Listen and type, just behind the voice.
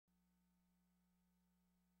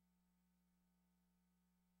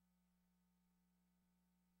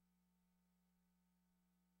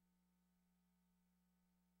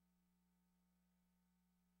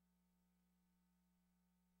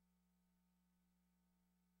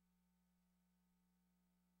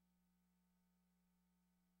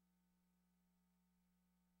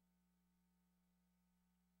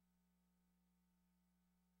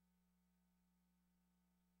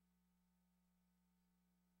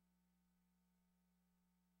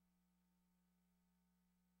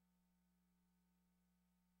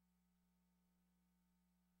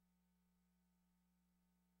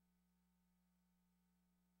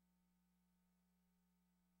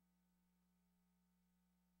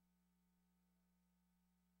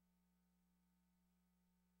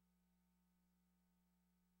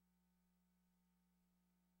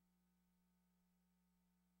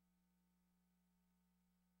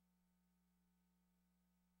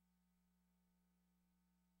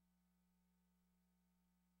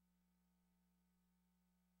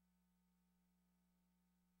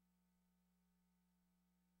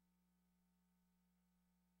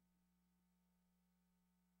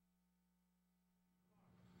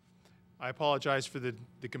I apologize for the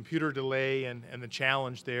computer delay and the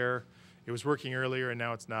challenge there. It was working earlier and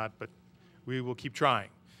now it's not, but we will keep trying.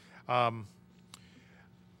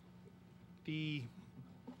 The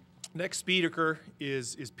next speaker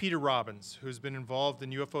is Peter Robbins, who's been involved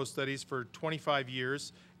in UFO studies for 25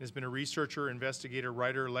 years and has been a researcher, investigator,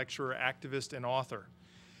 writer, lecturer, activist, and author.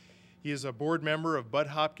 He is a board member of Bud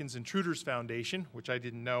Hopkins Intruders Foundation, which I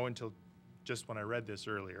didn't know until just when I read this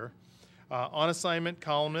earlier. On assignment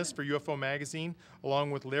columnist for UFO Magazine,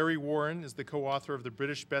 along with Larry Warren, is the co-author of the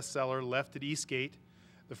British bestseller Left at Eastgate,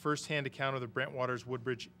 the first-hand account of the Brentwaters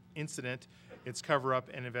Woodbridge incident, its cover-up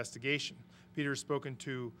and investigation. Peter has spoken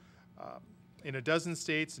to in a dozen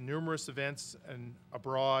states, numerous events and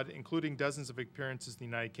abroad, including dozens of appearances in the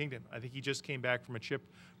United Kingdom. I think he just came back from a trip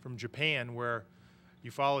from Japan, where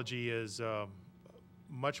ufology is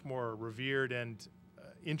much more revered and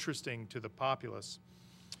interesting to the populace.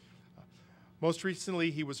 Most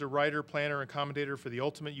recently, he was a writer, planner, and commentator for The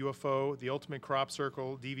Ultimate UFO, The Ultimate Crop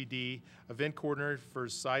Circle DVD, event coordinator for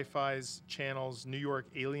Sci-Fi's Channel's New York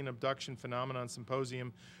Alien Abduction Phenomenon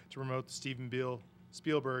Symposium to promote the Steven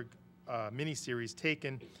Spielberg miniseries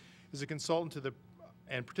Taken. Is a consultant to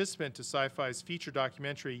and participant to Sci-Fi's feature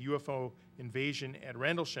documentary UFO Invasion at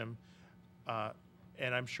Rendlesham,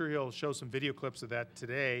 and I'm sure he'll show some video clips of that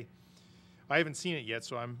today. I haven't seen it yet,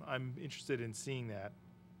 so I'm interested in seeing that.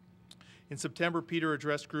 In September, Peter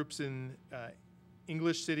addressed groups in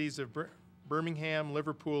English cities of Birmingham,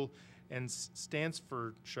 Liverpool, and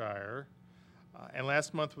Stansfordshire. And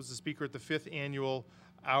last month was the speaker at the 5th annual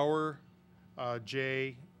Our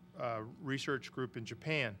J research group in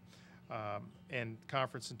Japan and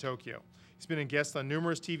conference in Tokyo. He's been a guest on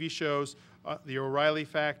numerous TV shows, The O'Reilly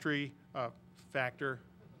Factor,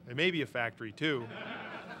 it may be a factory too,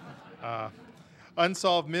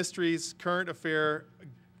 Unsolved Mysteries, Current Affair,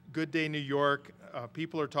 Good Day New York,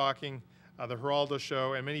 People Are Talking, The Geraldo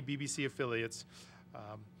Show, and many BBC affiliates.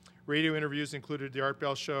 Radio interviews included The Art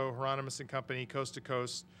Bell Show, Hieronymus and Company, Coast to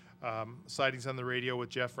Coast, Sightings on the Radio with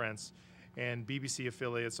Jeff Rentz, and BBC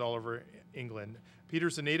affiliates all over England.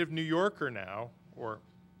 Peter's a native New Yorker now, or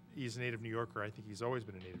he's a native New Yorker. I think he's always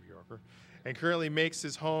been a native New Yorker, and currently makes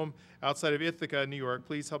his home outside of Ithaca, New York.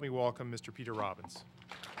 Please help me welcome Mr. Peter Robbins.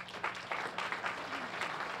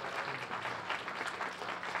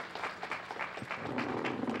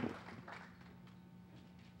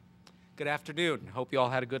 Good afternoon. Hope you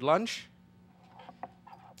all had a good lunch.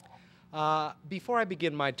 Before I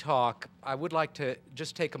begin my talk, I would like to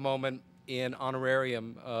just take a moment in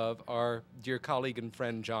honorarium of our dear colleague and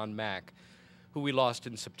friend John Mack, who we lost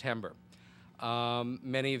in September.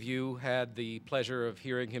 Many of you had the pleasure of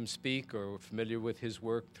hearing him speak or were familiar with his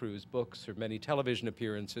work through his books or many television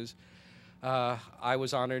appearances. I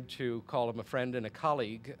was honored to call him a friend and a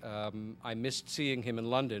colleague. I missed seeing him in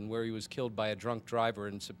London, where he was killed by a drunk driver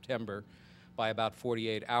in September by about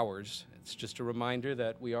 48 hours. It's just a reminder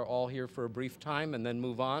that we are all here for a brief time and then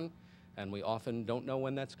move on, and we often don't know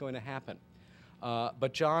when that's going to happen.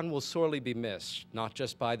 But John will sorely be missed, not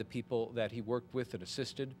just by the people that he worked with and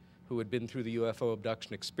assisted who had been through the UFO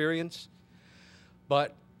abduction experience,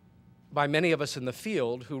 but by many of us in the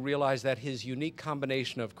field who realize that his unique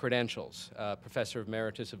combination of credentials, Professor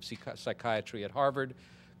Emeritus of Psychiatry at Harvard,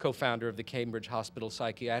 co-founder of the Cambridge Hospital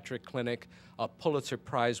Psychiatric Clinic, a Pulitzer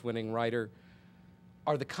Prize-winning writer,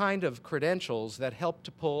 are the kind of credentials that help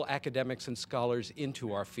to pull academics and scholars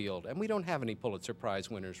into our field. And we don't have any Pulitzer Prize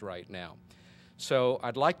winners right now. So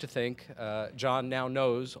I'd like to think John now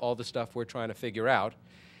knows all the stuff we're trying to figure out.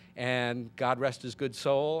 And God rest his good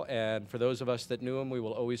soul, and for those of us that knew him, we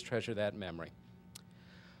will always treasure that memory.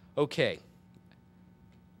 Okay,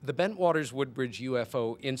 the Bentwaters Woodbridge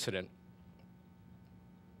UFO incident.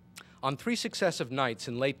 On 3 successive nights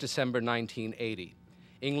in late December 1980,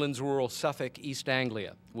 England's rural Suffolk, East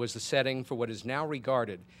Anglia, was the setting for what is now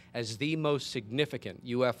regarded as the most significant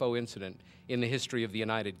UFO incident in the history of the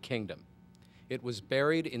United Kingdom. It was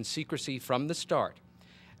buried in secrecy from the start,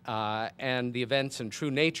 and the events and true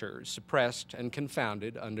nature suppressed and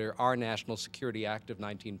confounded under our National Security Act of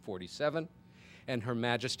 1947 and Her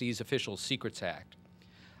Majesty's Official Secrets Act.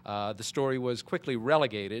 The story was quickly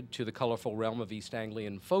relegated to the colorful realm of East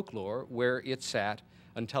Anglian folklore, where it sat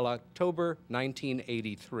until October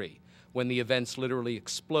 1983, when the events literally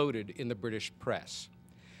exploded in the British press.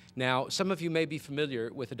 Now, some of you may be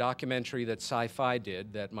familiar with a documentary that Sci-Fi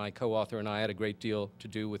did that my co-author and I had a great deal to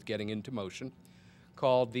do with getting into motion,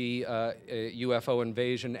 called the UFO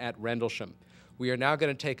Invasion at Rendlesham. We are now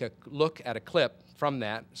going to take a look at a clip from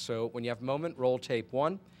that, so when you have a moment, roll tape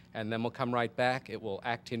 1, and then we'll come right back. It will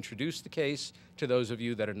act to introduce the case to those of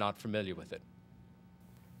you that are not familiar with it.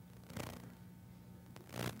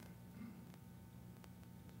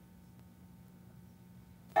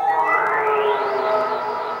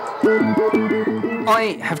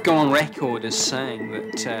 I have gone on record as saying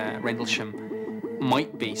that Rendlesham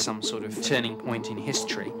might be some sort of turning point in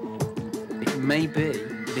history. It may be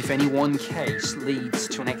that if any one case leads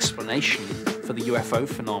to an explanation for the UFO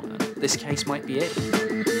phenomenon, this case might be it.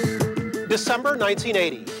 December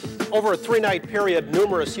 1980. Over a 3-night period,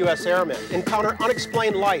 numerous U.S. airmen encounter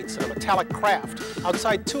unexplained lights in a metallic craft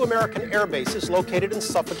outside 2 American air bases located in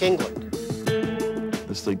Suffolk, England.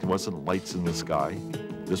 This thing wasn't lights in the sky.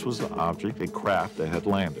 This was an object, a craft that had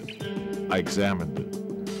landed. I examined it.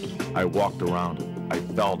 I walked around it. I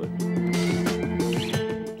felt it.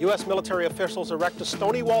 U.S. military officials erect a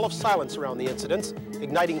stony wall of silence around the incidents,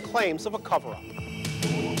 igniting claims of a cover-up.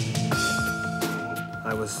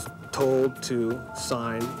 I was told to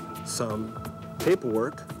sign some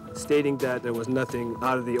paperwork stating that there was nothing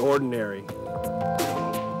out of the ordinary.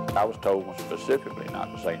 I was told specifically not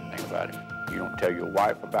to say anything about it. You don't tell your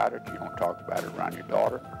wife about it, you don't talk about it around your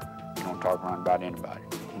daughter, you don't talk around about anybody.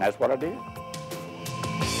 And that's what I did.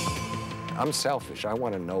 I'm selfish. I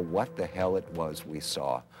want to know what the hell it was we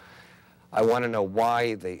saw. I want to know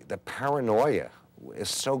why the paranoia is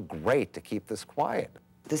so great to keep this quiet.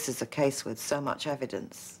 This is a case with so much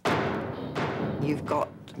evidence. You've got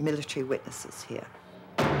military witnesses here.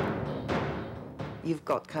 You've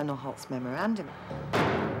got Colonel Holt's memorandum.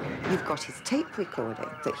 You've got his tape recording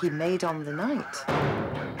that he made on the night.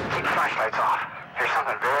 Keep the flashlights off. There's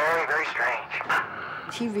something very, very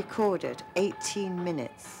strange. He recorded 18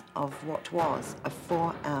 minutes of what was a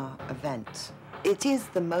 4-hour event. It is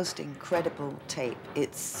the most incredible tape.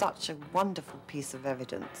 It's such a wonderful piece of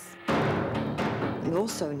evidence. And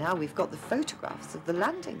also now we've got the photographs of the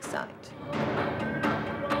landing site.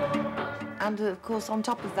 And of course, on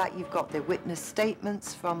top of that, you've got the witness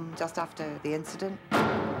statements from just after the incident.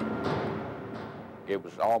 It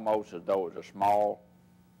was almost as though it was a small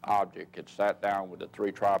object. It sat down with the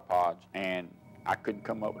 3 tripods, and I couldn't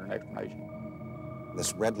come up with an explanation.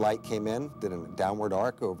 This red light came in, did a downward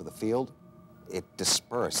arc over the field. It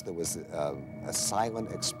dispersed. There was a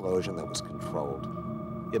silent explosion that was controlled.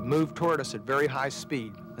 It moved toward us at very high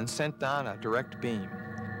speed and sent down a direct beam.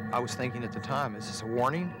 I was thinking at the time, is this a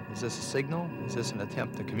warning? Is this a signal? Is this an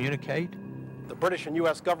attempt to communicate? The British and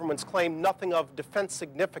U.S. governments claimed nothing of defense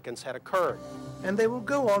significance had occurred. And they will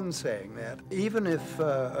go on saying that, even if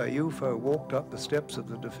a UFO walked up the steps of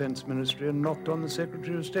the Defense Ministry and knocked on the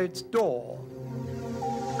Secretary of State's door.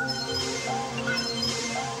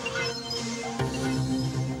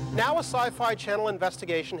 Now a Sci-Fi Channel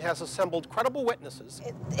investigation has assembled credible witnesses.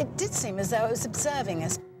 It did seem as though it was observing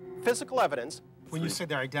us. Physical evidence. When you say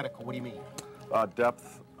they're identical, what do you mean?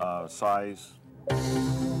 Depth, size.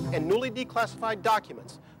 And newly declassified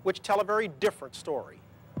documents, which tell a very different story.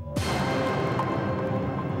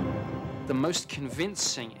 The most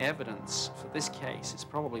convincing evidence for this case is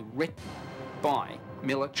probably written by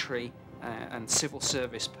military and civil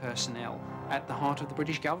service personnel at the heart of the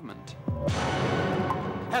British government.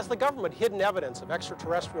 Has the government hidden evidence of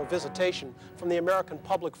extraterrestrial visitation from the American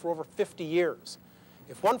public for over 50 years?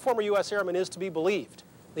 If one former U.S. airman is to be believed,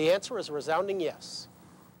 the answer is a resounding yes.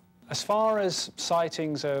 As far as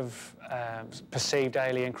sightings of perceived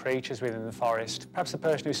alien creatures within the forest, perhaps the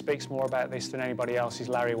person who speaks more about this than anybody else is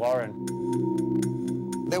Larry Warren.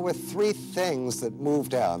 There were 3 things that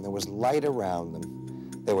moved out. There was light around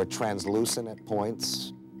them. They were translucent at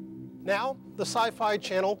points. Now, the Sci-Fi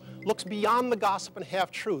Channel looks beyond the gossip and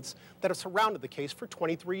half-truths that have surrounded the case for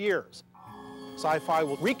 23 years. Sci-Fi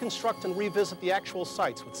will reconstruct and revisit the actual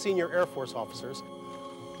sites with senior Air Force officers.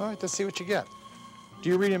 All right, let's see what you get. Do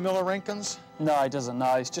you read in Miller-Rankins? No, it doesn't.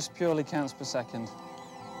 No, it's just purely counts per second.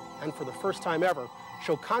 And for the first time ever,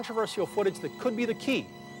 show controversial footage that could be the key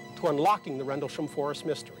to unlocking the Rendlesham Forest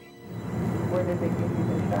mystery. Where did they give you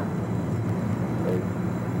the shot?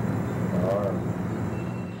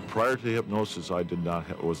 Prior to hypnosis, I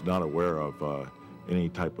was not aware of any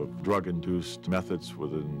type of drug-induced methods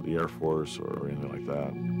within the Air Force or anything like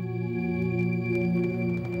that.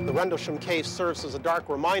 The Rendlesham case serves as a dark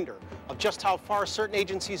reminder of just how far certain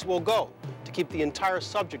agencies will go to keep the entire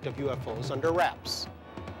subject of UFOs under wraps.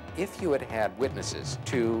 If you had had witnesses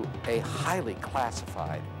to a highly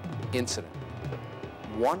classified incident,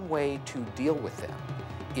 one way to deal with them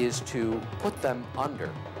is to put them under,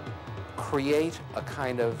 create a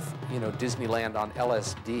kind of, Disneyland on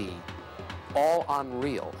LSD, all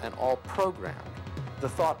unreal and all programmed. The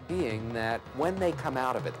thought being that when they come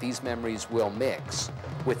out of it, these memories will mix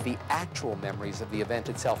with the actual memories of the event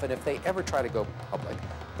itself, and if they ever try to go public,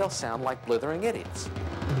 they'll sound like blithering idiots.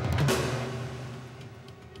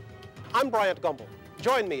 I'm Bryant Gumbel.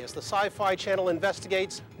 Join me as the Sci-Fi Channel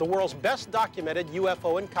investigates the world's best documented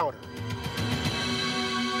UFO encounter.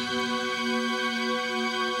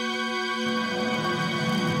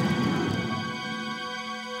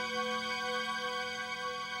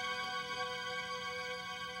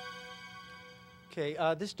 Okay,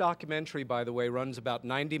 this documentary, by the way, runs about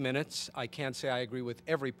 90 minutes. I can't say I agree with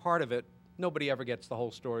every part of it. Nobody ever gets the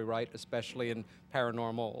whole story right, especially in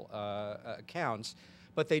paranormal accounts.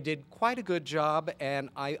 But they did quite a good job, and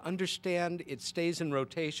I understand it stays in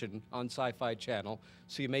rotation on Sci-Fi Channel,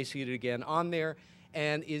 so you may see it again on there,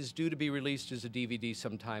 and is due to be released as a DVD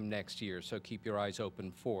sometime next year, so keep your eyes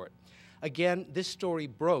open for it. Again, this story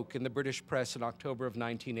broke in the British press in October of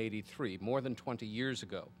 1983, more than 20 years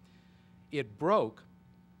ago. It broke,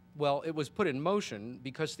 well, it was put in motion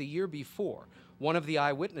because the year before, one of the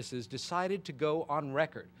eyewitnesses decided to go on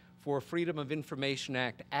record for a Freedom of Information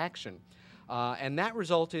Act action. And that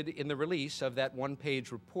resulted in the release of that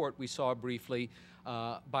one-page report we saw briefly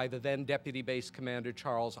by the then Deputy Base Commander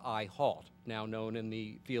Charles I. Halt, now known in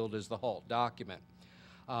the field as the Halt document.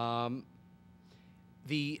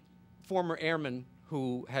 The former airman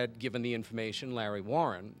who had given the information, Larry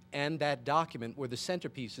Warren, and that document were the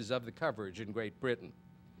centerpieces of the coverage in Great Britain.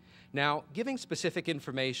 Now, giving specific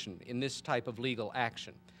information in this type of legal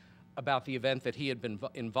action about the event that he had been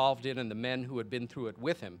involved in and the men who had been through it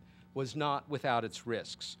with him was not without its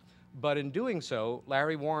risks. But in doing so,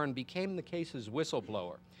 Larry Warren became the case's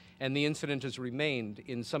whistleblower, and the incident has remained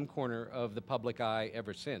in some corner of the public eye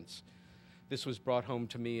ever since. This was brought home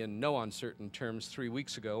to me in no uncertain terms 3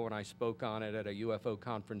 weeks ago when I spoke on it at a UFO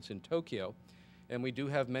conference in Tokyo. And we do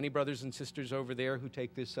have many brothers and sisters over there who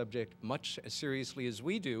take this subject much as seriously as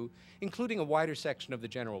we do, including a wider section of the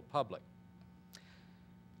general public.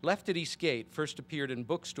 Left at East Gate first appeared in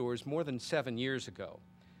bookstores more than 7 years ago,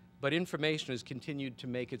 but information has continued to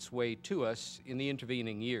make its way to us in the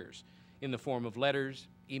intervening years, in the form of letters,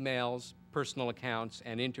 emails, personal accounts,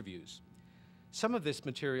 and interviews. Some of this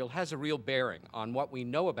material has a real bearing on what we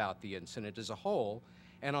know about the incident as a whole,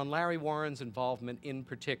 and on Larry Warren's involvement in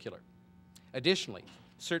particular. Additionally,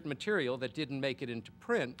 certain material that didn't make it into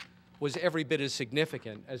print was every bit as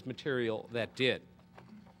significant as material that did.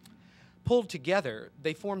 Pulled together,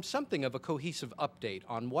 they form something of a cohesive update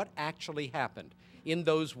on what actually happened in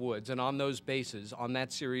those woods and on those bases on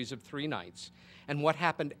that series of 3 nights, and what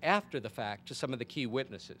happened after the fact to some of the key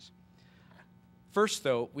witnesses. First,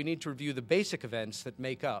 though, we need to review the basic events that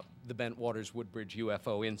make up the Bentwaters-Woodbridge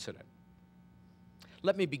UFO incident.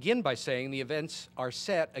 Let me begin by saying the events are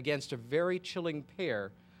set against a very chilling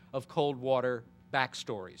pair of Cold Water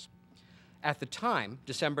backstories. At the time,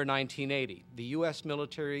 December 1980, the U.S.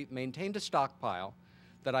 military maintained a stockpile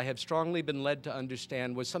that I have strongly been led to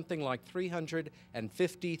understand was something like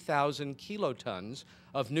 350,000 kilotons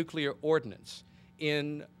of nuclear ordnance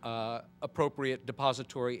in appropriate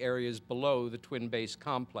depository areas below the Twin Base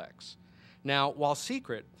complex. Now, while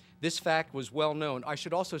secret, this fact was well known. I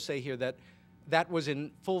should also say here that that was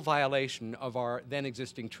in full violation of our then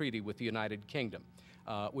existing treaty with the United Kingdom,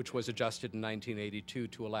 which was adjusted in 1982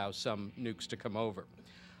 to allow some nukes to come over.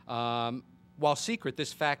 While secret,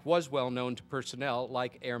 this fact was well known to personnel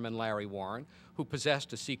like Airman Larry Warren, who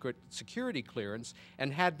possessed a secret security clearance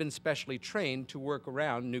and had been specially trained to work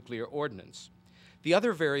around nuclear ordnance. The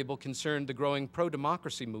other variable concerned the growing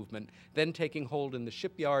pro-democracy movement then taking hold in the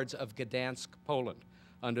shipyards of Gdansk, Poland,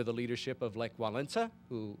 under the leadership of Lech Walesa,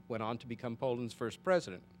 who went on to become Poland's first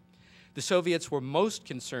president. The Soviets were most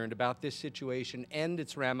concerned about this situation and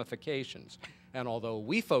its ramifications, and although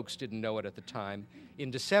we folks didn't know it at the time,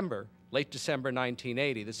 in December, late December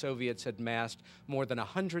 1980, the Soviets had massed more than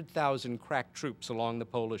 100,000 crack troops along the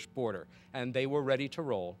Polish border, and they were ready to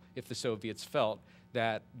roll if the Soviets felt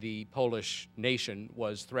that the Polish nation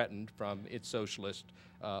was threatened from its socialist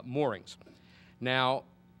moorings. Now,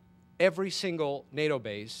 every single NATO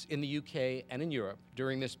base in the UK and in Europe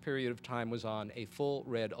during this period of time was on a full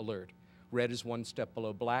red alert. Red is one step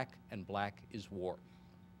below black, and black is war.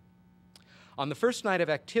 On the first night of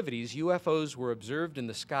activities, UFOs were observed in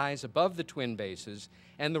the skies above the Twin Bases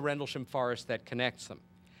and the Rendlesham Forest that connects them.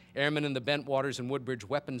 Airmen in the Bentwaters and Woodbridge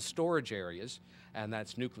weapons storage areas, and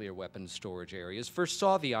that's nuclear weapons storage areas, first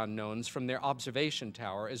saw the unknowns from their observation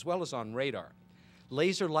tower as well as on radar.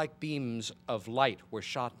 Laser-like beams of light were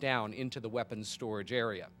shot down into the weapons storage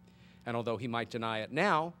area. And although he might deny it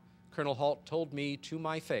now, Colonel Halt told me to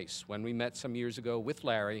my face when we met some years ago with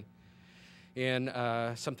Larry in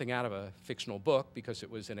something out of a fictional book, because it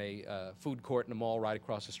was in a food court in a mall right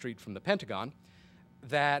across the street from the Pentagon,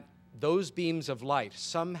 that those beams of light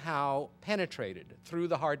somehow penetrated through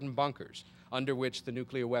the hardened bunkers under which the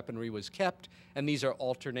nuclear weaponry was kept, and these are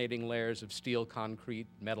alternating layers of steel, concrete,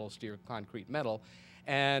 metal,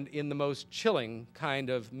 and in the most chilling kind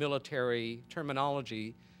of military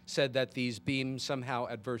terminology, said that these beams somehow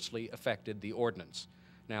adversely affected the ordnance.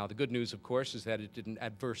 Now, the good news, of course, is that it didn't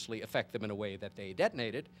adversely affect them in a way that they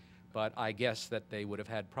detonated, but I guess that they would have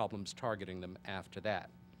had problems targeting them after that.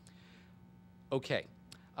 Okay.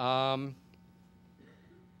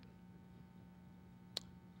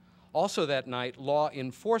 Also that night, law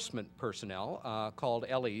enforcement personnel called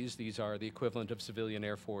LEs, these are the equivalent of civilian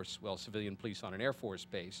Air Force, well, civilian police on an Air Force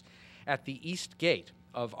base, at the east gate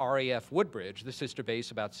of RAF Woodbridge, the sister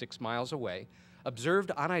base about 6 miles away,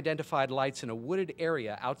 observed unidentified lights in a wooded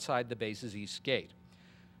area outside the base's east gate.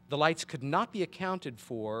 The lights could not be accounted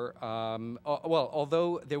for, well,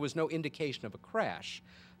 although there was no indication of a crash,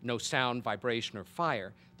 no sound, vibration, or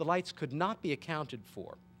fire, the lights could not be accounted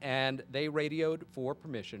for, and they radioed for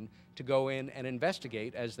permission to go in and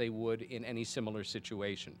investigate as they would in any similar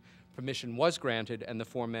situation. Permission was granted, and the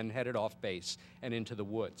 4 men headed off base and into the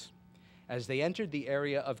woods. As they entered the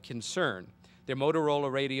area of concern, their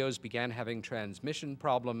Motorola radios began having transmission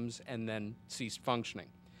problems and then ceased functioning.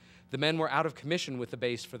 The men were out of commission with the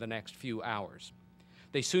base for the next few hours.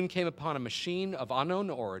 They soon came upon a machine of unknown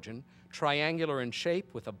origin, triangular in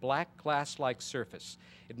shape with a black glass-like surface.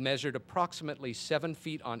 It measured approximately 7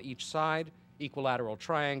 feet on each side, equilateral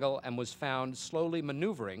triangle, and was found slowly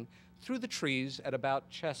maneuvering through the trees at about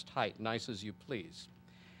chest height, nice as you please.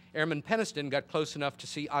 Airman Peniston got close enough to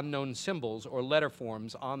see unknown symbols or letter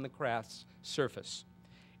forms on the craft's surface.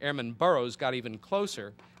 Airman Burrows got even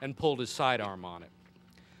closer and pulled his sidearm on it.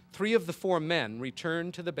 3 of the 4 men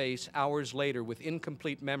returned to the base hours later with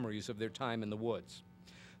incomplete memories of their time in the woods.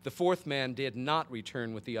 The 4th man did not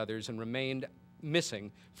return with the others and remained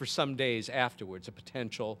missing for some days afterwards, a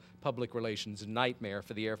potential public relations nightmare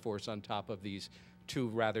for the Air Force on top of these 2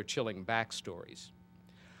 rather chilling backstories.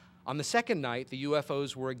 On the second night, the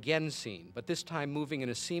UFOs were again seen, but this time moving in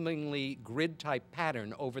a seemingly grid-type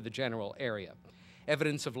pattern over the general area.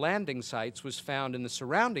 Evidence of landing sites was found in the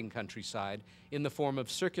surrounding countryside in the form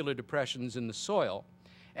of circular depressions in the soil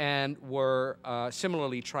and were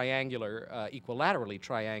similarly triangular, equilaterally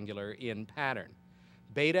triangular in pattern.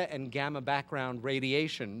 Beta and gamma background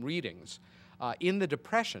radiation readings in the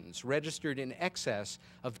depressions registered in excess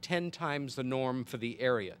of 10 times the norm for the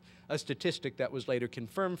area, a statistic that was later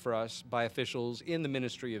confirmed for us by officials in the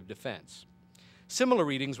Ministry of Defense. Similar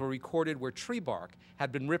readings were recorded where tree bark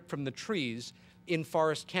had been ripped from the trees in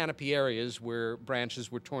forest canopy areas where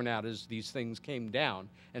branches were torn out as these things came down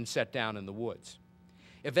and set down in the woods.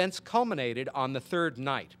 Events culminated on the 3rd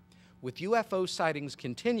night. With UFO sightings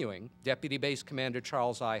continuing, Deputy Base Commander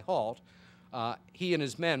Charles I. Halt, he and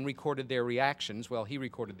his men recorded their reactions, well, he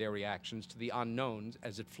recorded their reactions to the unknowns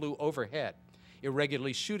as it flew overhead,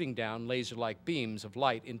 irregularly shooting down laser-like beams of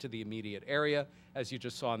light into the immediate area, as you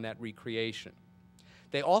just saw in that recreation.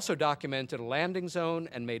 They also documented a landing zone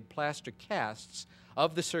and made plaster casts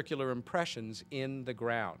of the circular impressions in the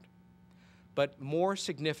ground. But more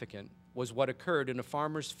significant was what occurred in a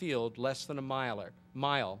farmer's field less than a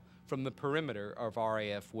mile from the perimeter of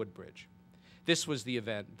RAF Woodbridge. This was the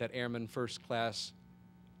event that Airman First Class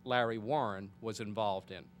Larry Warren was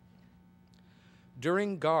involved in.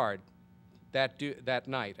 During guard that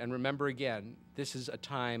night, and remember again, this is a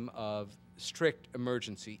time of strict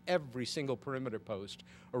emergency. Every single perimeter post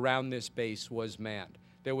around this base was manned.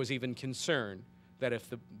 There was even concern that if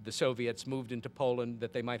the Soviets moved into Poland,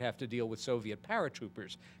 that they might have to deal with Soviet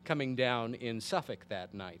paratroopers coming down in Suffolk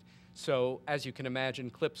that night. So, as you can imagine,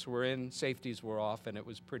 clips were in, safeties were off, and it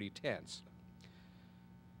was pretty tense.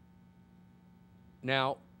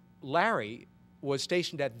 Now, Larry was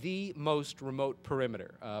stationed at the most remote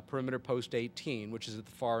perimeter, perimeter post 18, which is at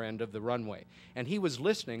the far end of the runway. And he was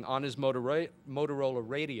listening on his Motorola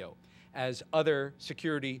radio as other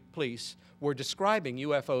security police were describing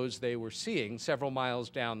UFOs they were seeing several miles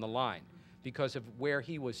down the line. Because of where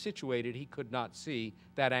he was situated, he could not see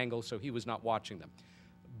that angle, so he was not watching them.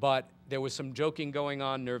 But there was some joking going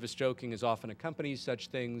on. Nervous joking is often accompanies such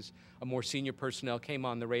things. A more senior personnel came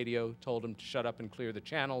on the radio, told him to shut up and clear the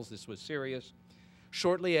channels. This was serious.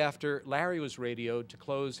 Shortly after, Larry was radioed to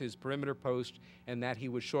close his perimeter post and that he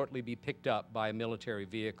would shortly be picked up by a military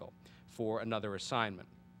vehicle for another assignment.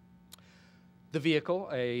 The vehicle,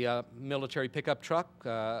 a military pickup truck,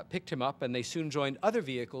 picked him up, and they soon joined other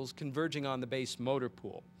vehicles converging on the base motor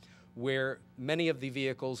pool, where many of the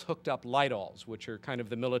vehicles hooked up light-alls, which are kind of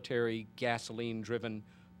the military gasoline-driven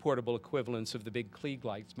portable equivalents of the big Klieg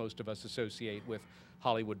lights most of us associate with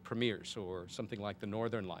Hollywood premieres or something like the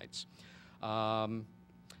Northern Lights.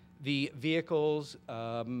 The vehicles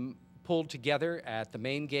pulled together at the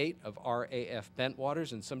main gate of RAF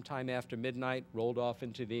Bentwaters and sometime after midnight rolled off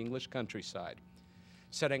into the English countryside,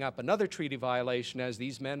 setting up another treaty violation as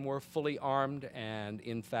these men were fully armed and,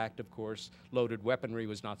 in fact, of course, loaded weaponry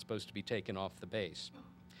was not supposed to be taken off the base.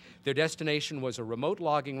 Their destination was a remote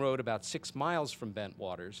logging road about 6 miles from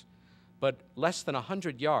Bentwaters. but less than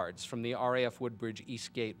 100 yards from the RAF Woodbridge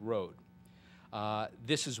Eastgate Road.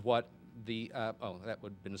 This is what the, oh, that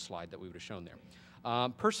would have been a slide that we would have shown there.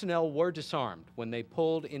 Personnel were disarmed when they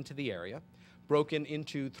pulled into the area, broken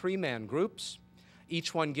into 3-man groups,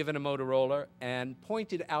 each one given a Motorola, and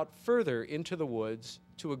pointed out further into the woods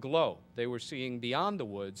to a glow they were seeing beyond the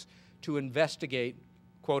woods to investigate,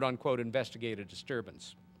 quote unquote, investigate a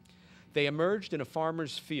disturbance. They emerged in a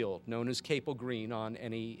farmer's field known as Capel Green on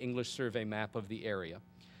any English survey map of the area.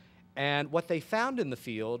 And what they found in the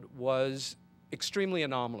field was extremely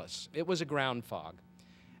anomalous. It was a ground fog.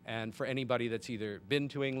 And for anybody that's either been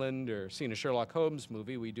to England or seen a Sherlock Holmes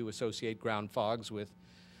movie, we do associate ground fogs with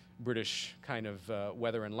British kind of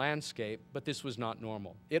weather and landscape, but this was not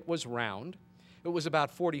normal. It was round. It was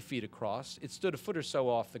about 40 feet across. It stood a foot or so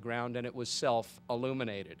off the ground, and it was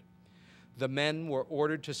self-illuminated. The men were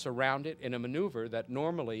ordered to surround it in a maneuver that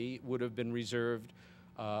normally would have been reserved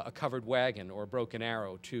a covered wagon or a broken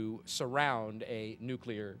arrow to surround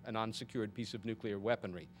an unsecured piece of nuclear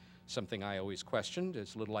weaponry. Something I always questioned.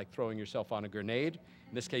 It's a little like throwing yourself on a grenade.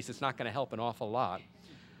 In this case, it's not going to help an awful lot.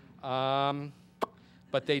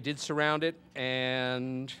 But they did surround it,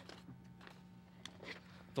 and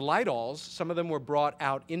the light-alls, some of them were brought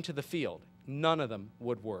out into the field. None of them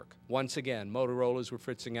would work. Once again, Motorola's were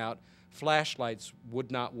fritzing out. Flashlights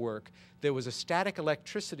would not work. There was a static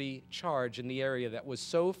electricity charge in the area that was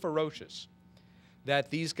so ferocious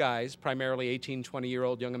that these guys, primarily 18,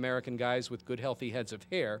 20-year-old young American guys with good, healthy heads of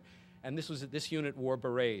hair, and this unit wore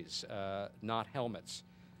berets, not helmets.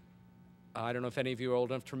 I don't know if any of you are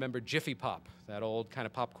old enough to remember Jiffy Pop, that old kind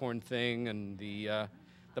of popcorn thing, and the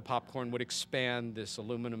popcorn would expand this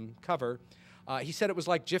aluminum cover. He said it was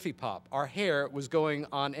like Jiffy Pop. Our hair was going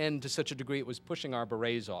on end to such a degree it was pushing our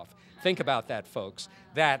berets off. Think about that, folks.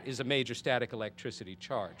 That is a major static electricity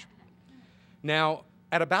charge. Now,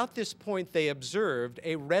 at about this point, they observed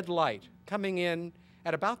a red light coming in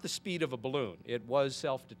at about the speed of a balloon. It was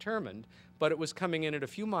self-determined, but it was coming in at a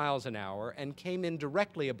few miles an hour and came in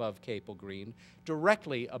directly above Capel Green,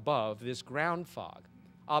 directly above this ground fog.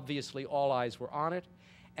 Obviously, all eyes were on it,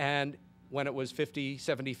 and when it was 50,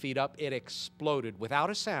 70 feet up, it exploded without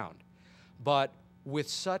a sound, but with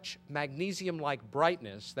such magnesium-like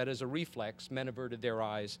brightness that as a reflex, men averted their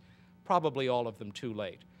eyes, probably all of them too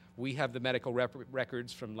late. We have the medical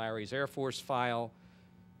records from Larry's Air Force file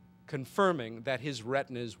confirming that his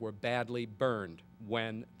retinas were badly burned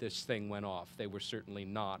when this thing went off. They were certainly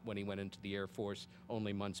not when he went into the Air Force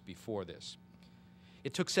only months before this.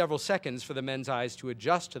 It took several seconds for the men's eyes to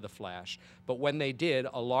adjust to the flash, but when they did,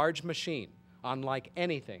 a large machine, unlike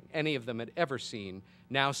anything any of them had ever seen,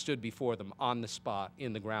 now stood before them on the spot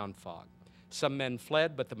in the ground fog. Some men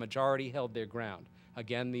fled, but the majority held their ground.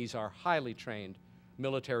 Again, these are highly trained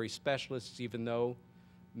military specialists, even though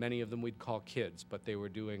many of them we'd call kids, but they were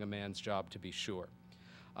doing a man's job to be sure.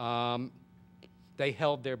 They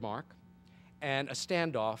held their mark, and a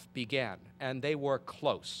standoff began, and they were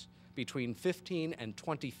close, between 15 and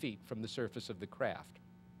 20 feet from the surface of the craft.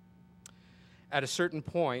 At a certain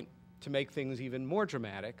point, to make things even more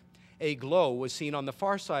dramatic, a glow was seen on the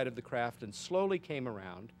far side of the craft and slowly came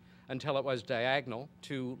around until it was diagonal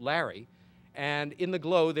to Larry, and in the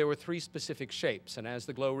glow there were 3 specific shapes, and as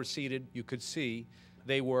the glow receded, you could see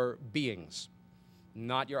they were beings.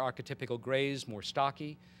 Not your archetypical grays, more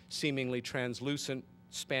stocky, seemingly translucent,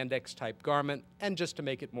 spandex-type garment, and just to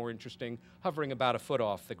make it more interesting, hovering about a foot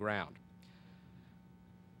off the ground.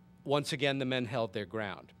 Once again, the men held their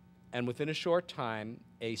ground, and within a short time,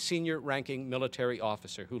 a senior-ranking military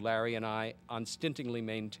officer, who Larry and I unstintingly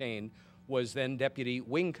maintain was then Deputy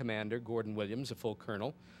Wing Commander Gordon Williams, a full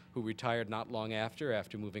colonel, who retired not long after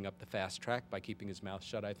moving up the fast track by keeping his mouth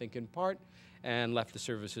shut, I think in part, and left the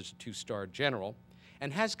service as a 2-star general,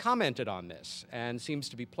 and has commented on this and seems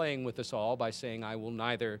to be playing with us all by saying, I will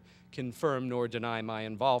neither confirm nor deny my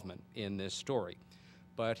involvement in this story.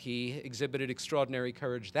 But he exhibited extraordinary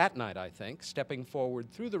courage that night, I think, stepping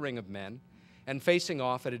forward through the ring of men and facing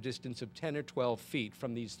off at a distance of 10 or 12 feet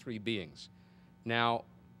from these 3 beings. Now,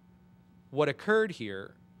 what occurred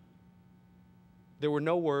here, there were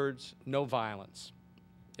no words, no violence.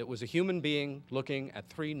 It was a human being looking at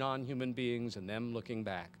 3 non-human beings and them looking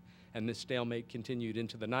back. And this stalemate continued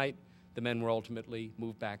into the night. The men were ultimately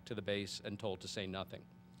moved back to the base and told to say nothing.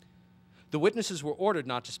 The witnesses were ordered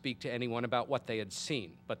not to speak to anyone about what they had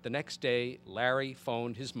seen, but the next day, Larry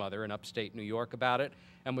phoned his mother in upstate New York about it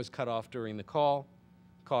and was cut off during the call,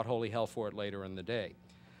 caught holy hell for it later in the day.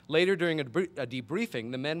 Later, during a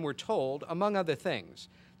debriefing, the men were told, among other things,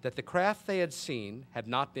 that the craft they had seen had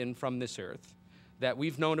not been from this earth, that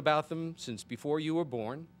we've known about them since before you were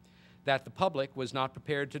born, that the public was not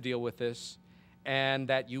prepared to deal with this, and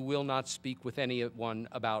that you will not speak with anyone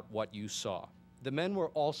about what you saw. The men were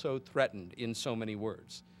also threatened in so many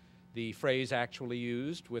words. The phrase actually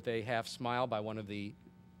used with a half smile by one of the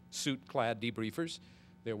suit-clad debriefers.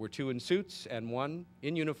 There were 2 in suits and 1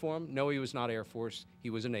 in uniform. No, he was not Air Force. He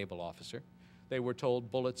was a naval officer. They were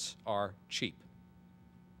told bullets are cheap.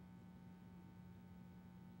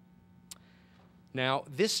 Now,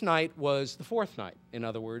 this night was the 4th night, in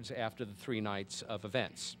other words, after the 3 nights of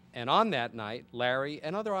events. And on that night, Larry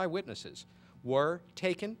and other eyewitnesses were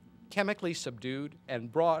taken, chemically subdued,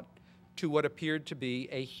 and brought to what appeared to be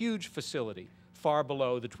a huge facility far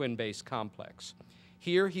below the Twin Base complex.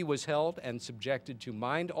 Here he was held and subjected to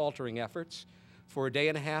mind-altering efforts for a day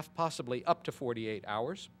and a half, possibly up to 48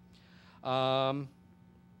 hours.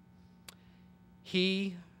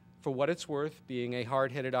 He, for what it's worth, being a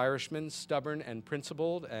hard-headed Irishman, stubborn and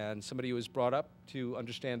principled, and somebody who was brought up to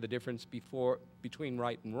understand the difference between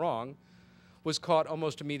right and wrong, was caught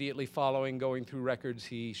almost immediately following going through records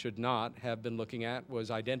he should not have been looking at,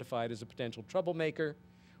 was identified as a potential troublemaker,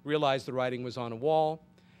 realized the writing was on a wall,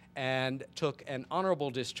 and took an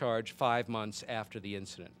honorable discharge 5 months after the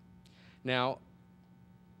incident. Now,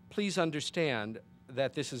 please understand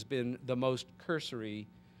that this has been the most cursory,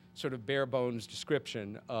 sort of bare-bones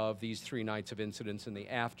description of these 3 nights of incidents in the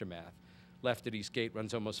aftermath. Left at East Gate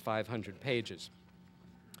runs almost 500 pages.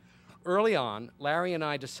 Early on, Larry and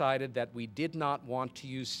I decided that we did not want to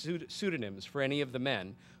use pseudonyms for any of the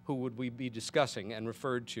men who would we be discussing and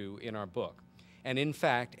referred to in our book. And in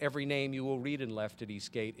fact, every name you will read in Left at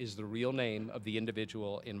East Gate is the real name of the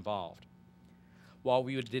individual involved. While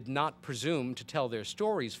we did not presume to tell their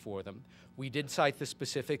stories for them, we did cite the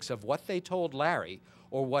specifics of what they told Larry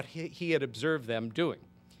or what he had observed them doing.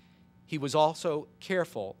 He was also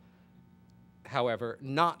careful, however,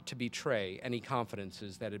 not to betray any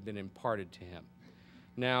confidences that had been imparted to him.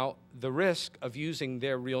 Now, the risk of using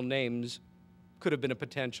their real names could have been a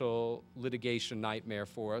potential litigation nightmare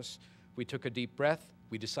for us. We took a deep breath.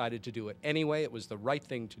 We decided to do it anyway. It was the right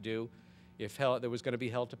thing to do. If there was going to be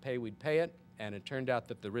hell to pay, we'd pay it, and it turned out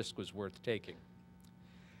that the risk was worth taking.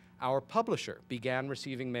 Our publisher began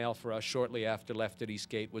receiving mail for us shortly after Left at East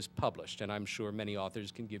Gate was published, and I'm sure many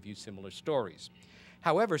authors can give you similar stories.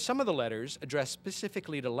 However, some of the letters addressed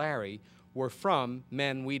specifically to Larry were from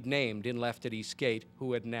men we'd named in Left at East Gate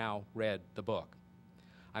who had now read the book.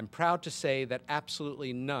 I'm proud to say that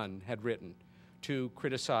absolutely none had written to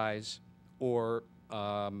criticize or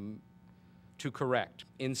to correct.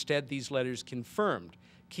 Instead, these letters confirmed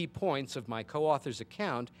key points of my co-author's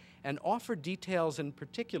account and offered details and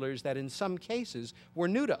particulars that in some cases were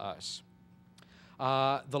new to us.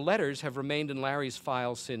 The letters have remained in Larry's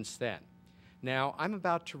file since then. Now, I'm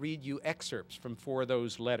about to read you excerpts from 4 of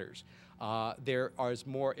those letters. There is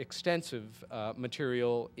more extensive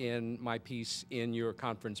material in my piece in your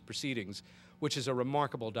conference proceedings, which is a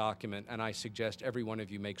remarkable document, and I suggest every one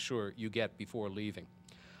of you make sure you get before leaving.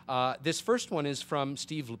 This first one is from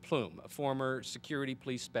Steve LaPlume, a former security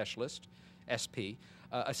police specialist, SP,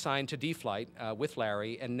 assigned to D-Flight with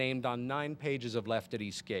Larry and named on 9 pages of Left at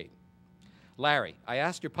East Gate. Larry, I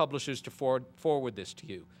asked your publishers to forward this to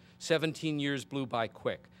you. 17 years blew by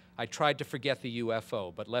quick. I tried to forget the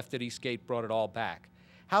UFO, but Left at East Gate brought it all back.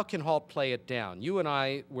 How can Halt play it down? You and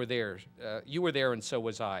I were there. You were there and so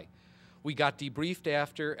was I. We got debriefed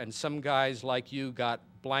after, and some guys like you got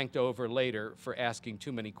blanked over later for asking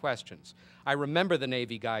too many questions. I remember the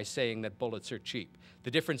Navy guy saying that bullets are cheap.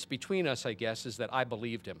 The difference between us, I guess, is that I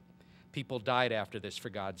believed him. People died after this, for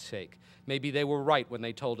God's sake. Maybe they were right when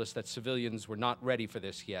they told us that civilians were not ready for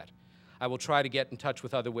this yet. I will try to get in touch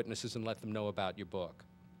with other witnesses and let them know about your book.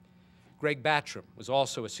 Greg Battram was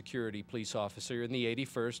also a security police officer in the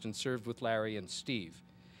 81st and served with Larry and Steve.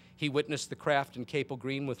 He witnessed the craft in Capel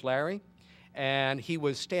Green with Larry, and he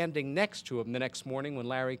was standing next to him the next morning when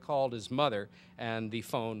Larry called his mother and the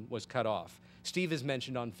phone was cut off. Steve is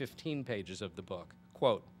mentioned on 15 pages of the book.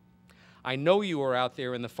 Quote, I know you were out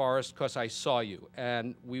there in the forest because I saw you,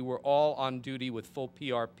 and we were all on duty with full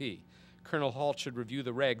PRP. Colonel Halt should review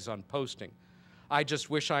the regs on posting. I just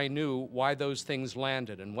wish I knew why those things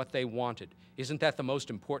landed and what they wanted. Isn't that the most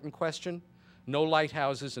important question? No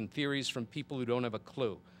lighthouses and theories from people who don't have a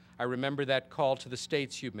clue. I remember that call to the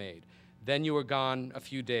States you made. Then you were gone a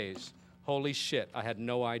few days. Holy shit, I had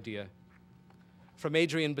no idea. From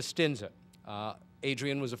Adrian Bustinza.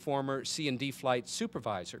 Adrian was a former C&D flight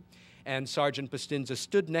supervisor, and Sergeant Bustinza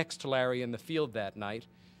stood next to Larry in the field that night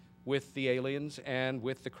with the aliens and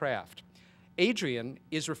with the craft. Adrian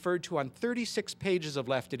is referred to on 36 pages of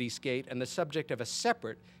Left at East Gate and the subject of a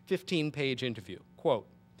separate 15-page interview. Quote,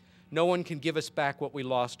 No one can give us back what we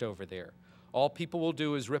lost over there. All people will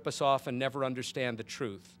do is rip us off and never understand the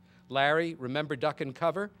truth. Larry, remember duck and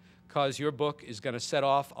cover, because your book is going to set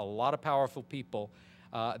off a lot of powerful people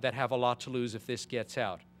that have a lot to lose if this gets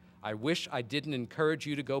out. I wish I didn't encourage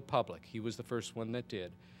you to go public. He was the first one that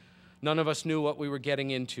did. None of us knew what we were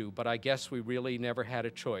getting into, but I guess we really never had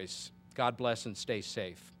a choice. God bless and stay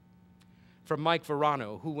safe. From Mike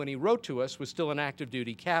Verano, who, when he wrote to us, was still an active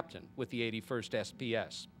duty captain with the 81st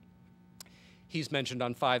SPS. He's mentioned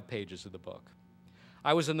on 5 pages of the book.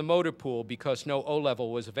 I was in the motor pool because no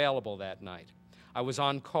O-level was available that night. I was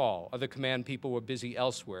on call. Other command people were busy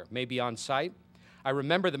elsewhere, maybe on site. I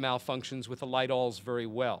remember the malfunctions with the light-alls very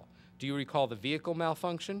well. Do you recall the vehicle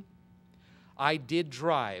malfunction? I did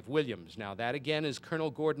drive Williams. Now, that again is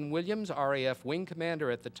Colonel Gordon Williams, RAF wing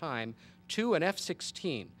commander at the time, to an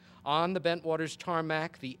F-16 on the Bentwaters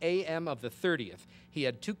tarmac the AM of the 30th. He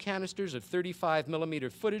had 2 canisters of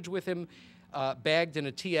 35mm footage with him, bagged in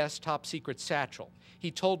a TS top-secret satchel.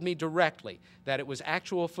 He told me directly that it was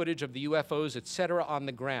actual footage of the UFOs, etc., on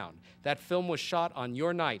the ground. That film was shot on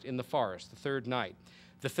your night in the forest, the 3rd night.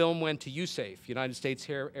 The film went to USAF, United States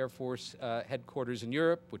Air Force headquarters in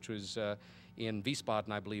Europe, which was in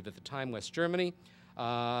Wiesbaden, I believe, at the time, West Germany.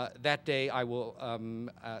 That day,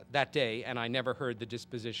 and I never heard the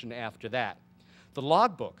disposition after that. The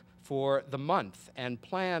logbook for the month and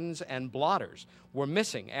plans and blotters were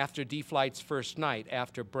missing after D-Flight's first night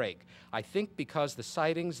after break. I think because the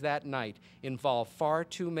sightings that night involved far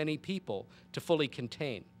too many people to fully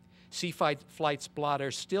contain. C-Flight's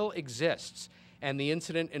blotter still exists, and the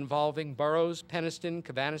incident involving Burroughs, Peniston,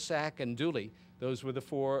 Kavanasak, and Dooley, those were the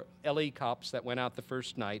 4 LE cops that went out the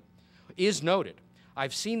first night, is noted.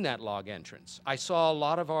 I've seen that log entrance. I saw a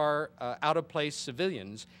lot of our out-of-place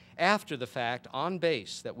civilians after the fact on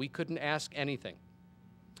base that we couldn't ask anything.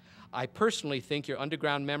 I personally think your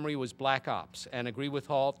underground memory was black ops and agree with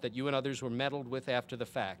Halt that you and others were meddled with after the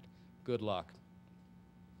fact. Good luck.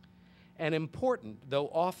 An important, though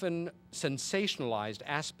often sensationalized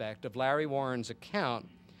aspect of Larry Warren's account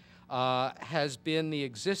has been the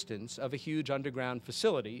existence of a huge underground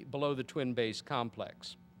facility below the Twin Base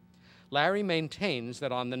complex. Larry maintains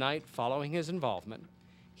that on the night following his involvement,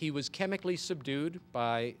 he was chemically subdued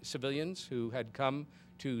by civilians who had come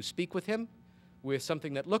to speak with him with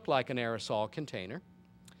something that looked like an aerosol container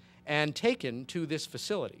and taken to this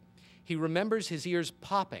facility. He remembers his ears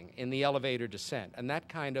popping in the elevator descent, and that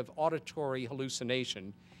kind of auditory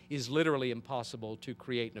hallucination is literally impossible to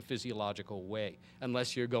create in a physiological way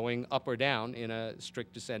unless you're going up or down in a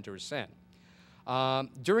strict descent or ascent.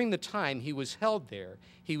 During the time he was held there,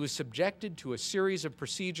 he was subjected to a series of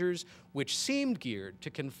procedures which seemed geared to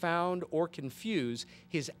confound or confuse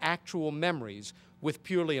his actual memories with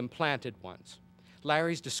purely implanted ones.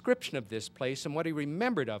 Larry's description of this place and what he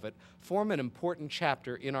remembered of it form an important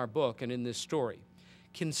chapter in our book and in this story.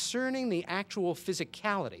 Concerning the actual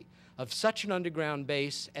physicality of such an underground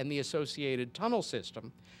base and the associated tunnel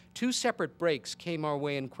system, 2 separate breaks came our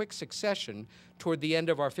way in quick succession toward the end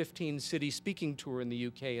of our 15-city speaking tour in the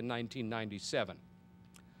UK in 1997.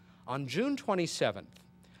 On June 27th,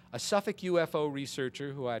 a Suffolk UFO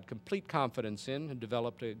researcher who I had complete confidence in and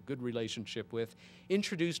developed a good relationship with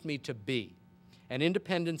introduced me to B, an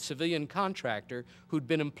independent civilian contractor who'd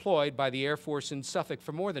been employed by the Air Force in Suffolk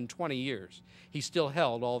for more than 20 years. He still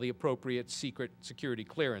held all the appropriate secret security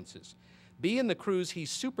clearances. B and the crews he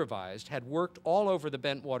supervised had worked all over the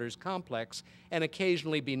Bentwaters complex and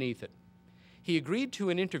occasionally beneath it. He agreed to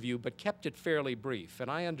an interview but kept it fairly brief,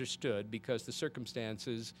 and I understood because the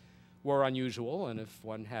circumstances were unusual, and if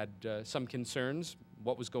one had some concerns,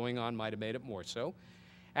 what was going on might have made it more so.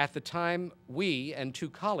 At the time, we and 2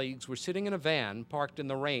 colleagues were sitting in a van parked in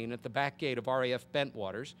the rain at the back gate of RAF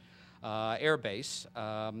Bentwaters Air Base,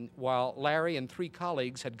 while Larry and 3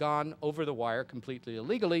 colleagues had gone over the wire completely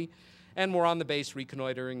illegally and were on the base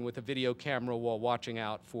reconnoitering with a video camera while watching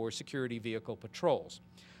out for security vehicle patrols.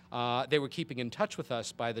 They were keeping in touch with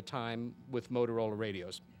us by the time with Motorola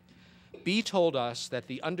radios. B told us that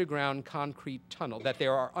there are underground concrete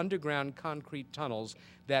tunnels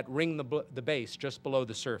that ring the base just below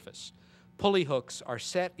the surface. Pulley hooks are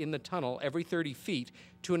set in the tunnel every 30 feet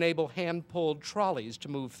to enable hand-pulled trolleys to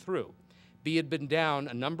move through. B had been down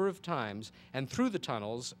a number of times and through the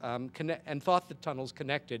tunnels and thought the tunnels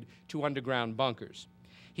connected to underground bunkers.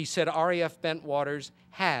 He said RAF Bentwaters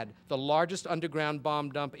had the largest underground bomb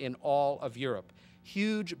dump in all of Europe.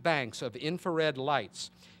 Huge banks of infrared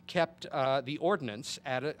lights kept the ordnance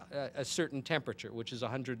at a certain temperature, which is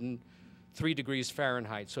 103 degrees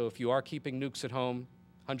Fahrenheit. So if you are keeping nukes at home,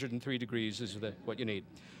 103 degrees is what you need.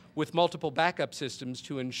 with multiple backup systems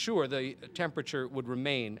to ensure the temperature would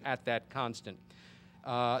remain at that constant.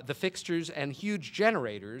 The fixtures and huge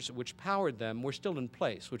generators which powered them were still in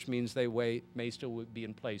place, which means they may still be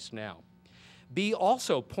in place now. B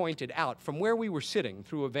also pointed out from where we were sitting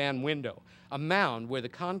through a van window a mound where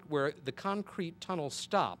the concrete tunnel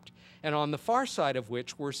stopped, and on the far side of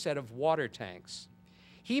which were a set of water tanks.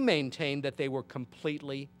 He maintained that they were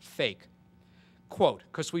completely fake. Quote,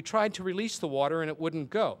 "'Cause we tried to release the water and it wouldn't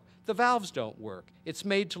go. The valves don't work. It's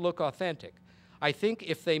made to look authentic. I think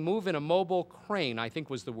if they move in a mobile crane," I think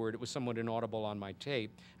was the word, it was somewhat inaudible on my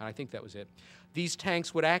tape, and I think that was it, "these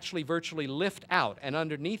tanks would actually virtually lift out, and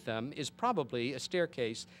underneath them is probably a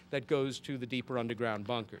staircase that goes to the deeper underground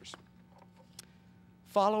bunkers."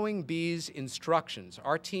 Following B's instructions,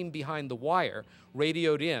 our team behind the wire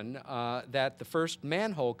radioed in that the first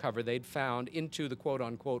manhole cover they'd found into the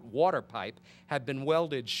quote-unquote water pipe had been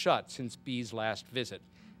welded shut since B's last visit.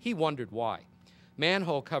 He wondered why.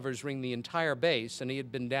 Manhole covers ring the entire base, and he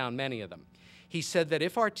had been down many of them. He said that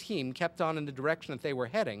if our team kept on in the direction that they were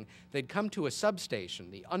heading, they'd come to a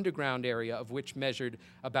substation, the underground area of which measured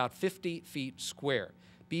about 50 feet square.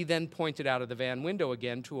 B then pointed out of the van window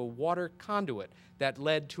again to a water conduit that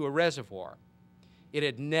led to a reservoir. It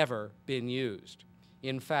had never been used.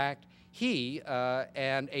 In fact, he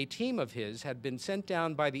and a team of his had been sent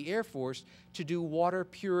down by the Air Force to do water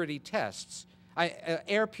purity tests,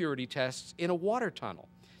 air purity tests in a water tunnel,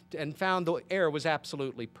 and found the air was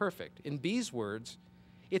absolutely perfect. In B's words,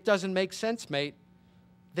 "It doesn't make sense, mate.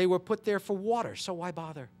 They were put there for water, so why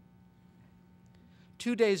bother?"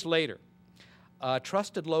 2 days later, a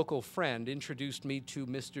trusted local friend introduced me to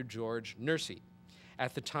Mr. George Nursey,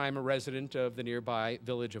 at the time a resident of the nearby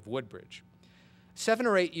village of Woodbridge. 7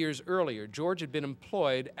 or 8 years earlier, George had been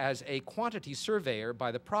employed as a quantity surveyor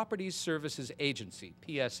by the Properties Services Agency,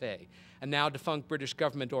 PSA, a now defunct British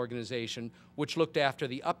government organization which looked after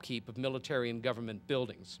the upkeep of military and government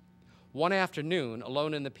buildings. One afternoon,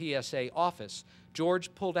 alone in the PSA office,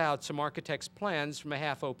 George pulled out some architect's plans from a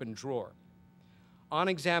half-open drawer. On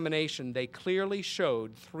examination, they clearly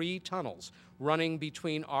showed 3 tunnels running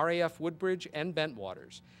between RAF Woodbridge and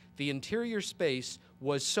Bentwaters. The interior space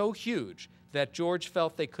was so huge that George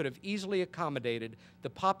felt they could have easily accommodated the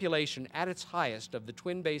population at its highest of the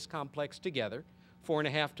twin base complex together,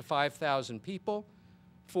 4,500 to 5,000 people,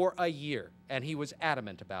 for a year, and he was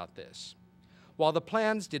adamant about this. While the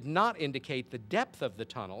plans did not indicate the depth of the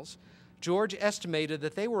tunnels, George estimated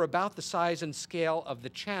that they were about the size and scale of the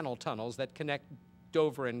Channel tunnels that connect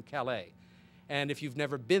Dover and Calais. And if you've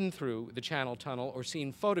never been through the Channel Tunnel or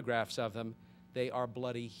seen photographs of them, they are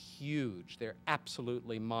bloody huge. They're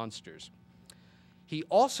absolutely monsters. He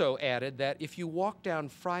also added that if you walk down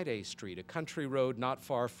Friday Street, a country road not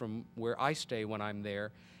far from where I stay when I'm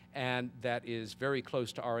there, and that is very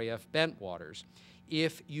close to RAF Bentwaters,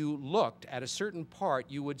 if you looked at a certain part,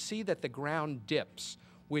 you would see that the ground dips,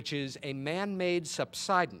 which is a man-made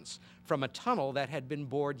subsidence from a tunnel that had been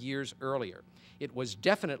bored years earlier. It was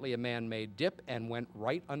definitely a man-made dip and went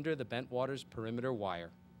right under the Bentwaters perimeter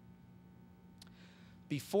wire.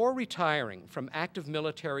 Before retiring from active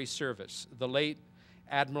military service, the late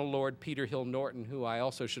Admiral Lord Peter Hill Norton, who I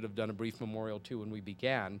also should have done a brief memorial to when we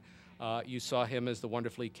began, you saw him as the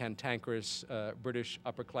wonderfully cantankerous British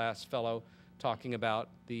upper-class fellow talking about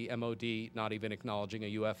the MOD not even acknowledging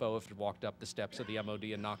a UFO if it walked up the steps of the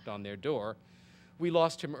MOD and knocked on their door. We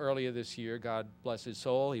lost him earlier this year, God bless his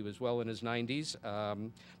soul. He was well in his 90s.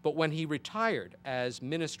 But when he retired as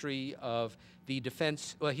Ministry of the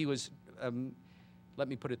Defense, well, he was, let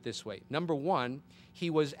me put it this way. Number one,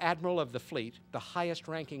 he was Admiral of the Fleet, the highest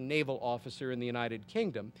ranking naval officer in the United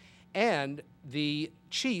Kingdom, and the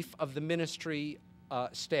chief of the ministry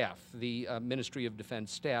staff, the Ministry of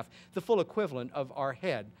Defense staff, the full equivalent of our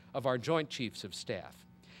head of our Joint Chiefs of Staff.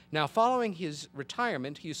 Now, following his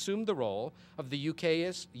retirement, he assumed the role of the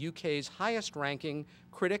UK's highest-ranking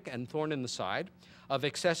critic and thorn in the side of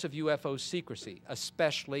excessive UFO secrecy,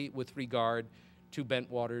 especially with regard to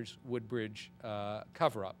Bentwaters Woodbridge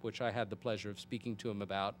cover-up, which I had the pleasure of speaking to him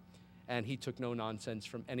about, and he took no nonsense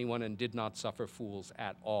from anyone and did not suffer fools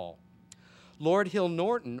at all. Lord Hill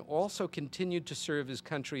Norton also continued to serve his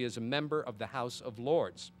country as a member of the House of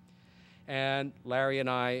Lords. And Larry and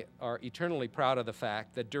I are eternally proud of the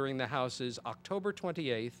fact that during the House's October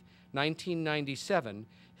 28, 1997,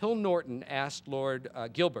 Hill Norton asked Lord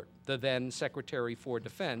Gilbert, the then Secretary for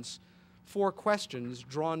Defense, 4 questions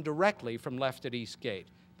drawn directly from Left at Eastgate.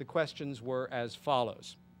 The questions were as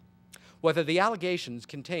follows. Whether the allegations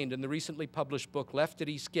contained in the recently published book Left at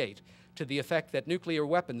Eastgate, to the effect that nuclear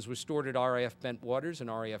weapons were stored at RAF Bentwaters and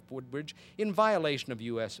RAF Woodbridge in violation of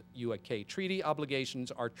U.S.-UK treaty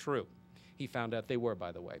obligations are true. He found out they were,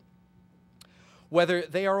 by the way. Whether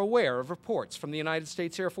they are aware of reports from the United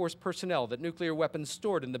States Air Force personnel that nuclear weapons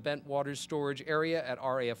stored in the Bentwaters storage area at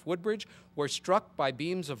RAF Woodbridge were struck by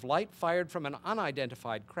beams of light fired from an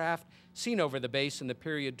unidentified craft seen over the base in the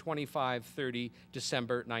period 25-30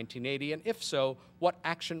 December 1980, and if so, what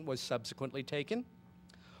action was subsequently taken?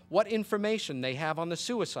 What information they have on the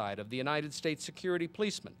suicide of the United States security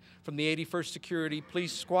policeman from the 81st Security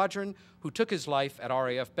Police Squadron who took his life at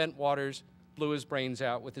RAF Bentwaters, blew his brains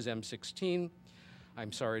out with his M16,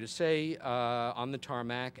 I'm sorry to say, on the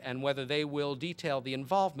tarmac, and whether they will detail the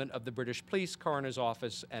involvement of the British Police, Coroner's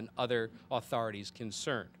Office, and other authorities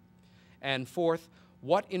concerned. And fourth,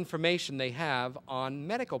 what information they have on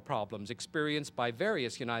medical problems experienced by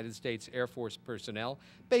various United States Air Force personnel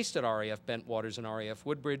based at RAF Bentwaters and RAF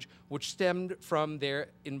Woodbridge, which stemmed from their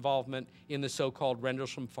involvement in the so-called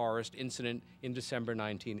Rendlesham Forest incident in December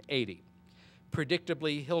 1980.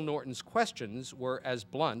 Predictably, Hill Norton's questions were as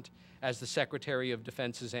blunt as the Secretary of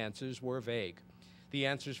Defense's answers were vague. The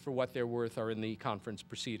answers, for what they're worth, are in the conference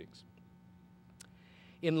proceedings.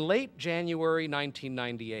 In late January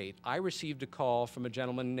 1998, I received a call from a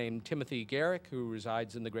gentleman named Timothy Garrick, who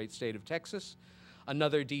resides in the great state of Texas,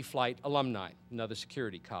 another D-Flight alumni, another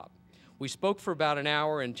security cop. We spoke for about an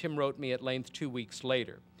hour, and Tim wrote me at length 2 weeks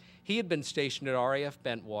later. He had been stationed at RAF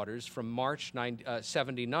Bentwaters from March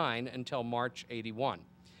 79 until March 81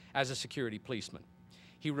 as a security policeman.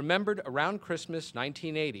 He remembered around Christmas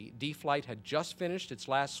 1980, D-Flight had just finished its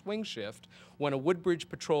last swing shift when a Woodbridge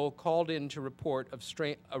patrol called in to report of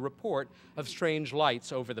strange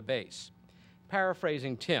lights over the base.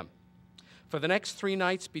 Paraphrasing Tim, for the next 3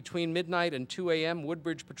 nights between midnight and 2 a.m.,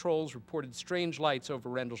 Woodbridge patrols reported strange lights over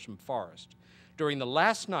Rendlesham Forest. During the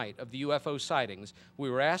last night of the UFO sightings,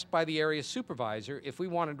 we were asked by the area supervisor if we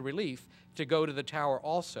wanted relief to go to the tower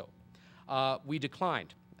also. We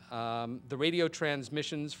declined. The radio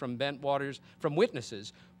transmissions from Bentwaters, from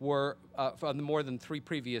witnesses, were from more than 3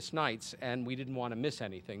 previous nights, and we didn't want to miss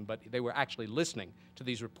anything, but they were actually listening to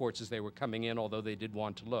these reports as they were coming in, although they did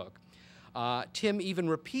want to look. Tim even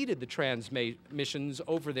repeated the transmissions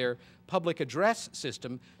over their public address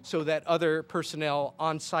system so that other personnel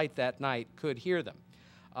on site that night could hear them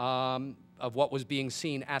of what was being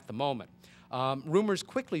seen at the moment. Rumors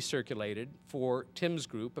quickly circulated for Tim's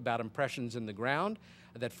group about impressions in the ground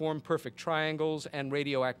that formed perfect triangles and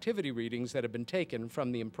radioactivity readings that had been taken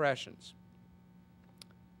from the impressions.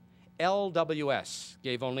 LWS,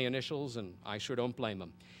 gave only initials, and I sure don't blame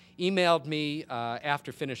him, emailed me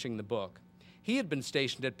after finishing the book. He had been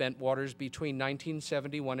stationed at Bentwaters between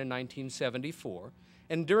 1971 and 1974,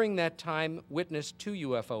 and during that time witnessed 2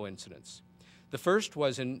 UFO incidents. The first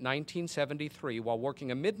was in 1973 while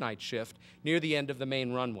working a midnight shift near the end of the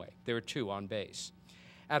main runway. There were 2 on base.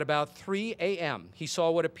 At about 3 a.m., he saw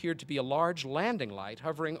what appeared to be a large landing light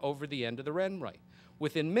hovering over the end of the runway.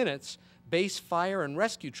 Within minutes, base fire and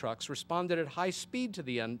rescue trucks responded at high speed to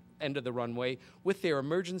the end of the runway with their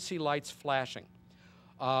emergency lights flashing.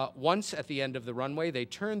 Once at the end of the runway, they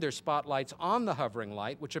turned their spotlights on the hovering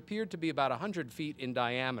light, which appeared to be about 100 feet in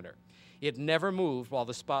diameter. It never moved while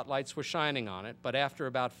the spotlights were shining on it, but after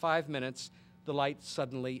about 5 minutes, the light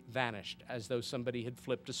suddenly vanished, as though somebody had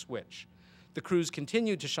flipped a switch. The crews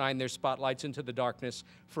continued to shine their spotlights into the darkness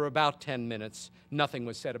for about 10 minutes. Nothing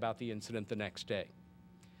was said about the incident the next day.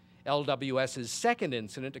 LWS's second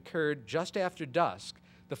incident occurred just after dusk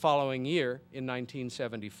the following year in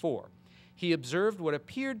 1974. He observed what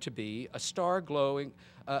appeared to be a star glow,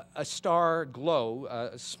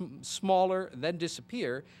 smaller, then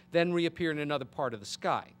disappear, then reappear in another part of the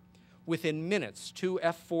sky. Within minutes, 2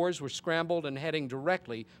 F-4s were scrambled and heading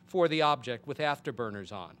directly for the object with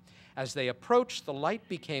afterburners on. As they approached, the light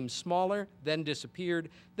became smaller, then disappeared,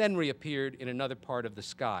 then reappeared in another part of the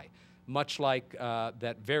sky, much like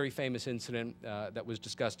that very famous incident that was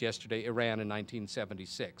discussed yesterday, Iran in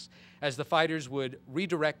 1976. As the fighters would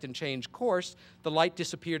redirect and change course, the light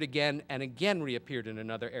disappeared again and again reappeared in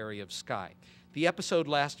another area of sky. The episode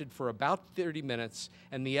lasted for about 30 minutes,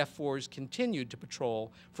 and the F-4s continued to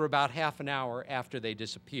patrol for about half an hour after they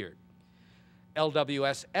disappeared.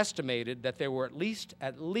 LWS estimated that there were at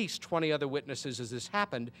least 20 other witnesses as this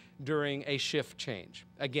happened during a shift change.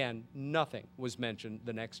 Again, nothing was mentioned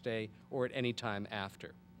the next day or at any time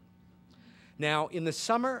after. Now, in the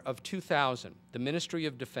summer of 2000, the Ministry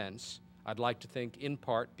of Defense, I'd like to think in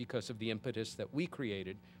part because of the impetus that we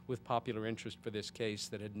created with popular interest for this case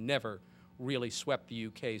that had never really swept the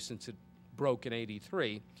UK since it broke in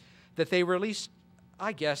 '83, that they released,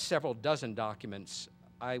 I guess, several dozen documents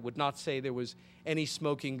I would not say there was any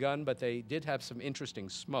smoking gun, but they did have some interesting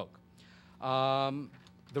smoke.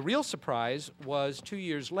 The real surprise was 2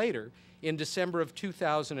 years later, in December of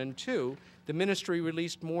 2002, the ministry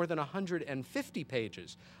released more than 150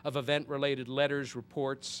 pages of event-related letters,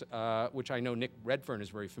 reports, which I know Nick Redfern is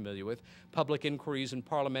very familiar with, public inquiries, and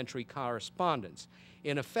parliamentary correspondence.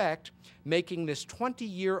 In effect, making this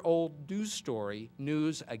 20-year-old news story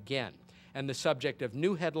news again, and the subject of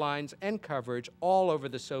new headlines and coverage all over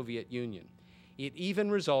the Soviet Union. It even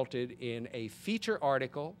resulted in a feature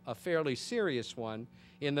article, a fairly serious one,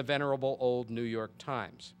 in the venerable old New York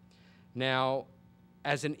Times. Now,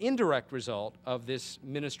 as an indirect result of this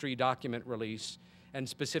ministry document release, and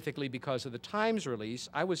specifically because of the Times release,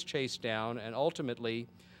 I was chased down and ultimately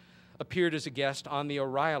appeared as a guest on the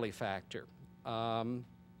O'Reilly Factor. And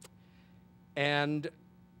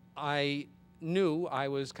I knew I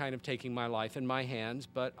was kind of taking my life in my hands,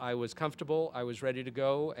 but I was comfortable, I was ready to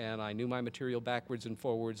go, and I knew my material backwards and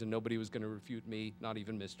forwards, and nobody was going to refute me, not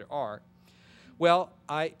even Mr. R. Well,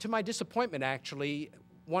 to my disappointment, actually,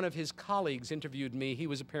 one of his colleagues interviewed me. He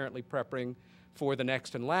was apparently prepping for the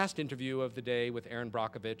next and last interview of the day with Erin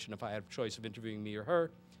Brockovich, and if I had a choice of interviewing me or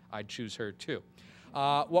her, I'd choose her too.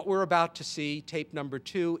 What we're about to see, tape number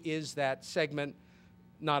 2, is that segment,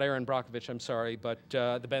 not Erin Brockovich, I'm sorry, but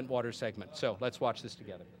the Bentwater segment. So let's watch this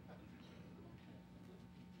together.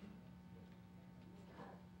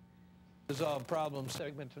 Resolve Problem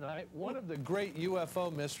segment tonight, one of the great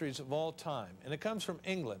UFO mysteries of all time, and it comes from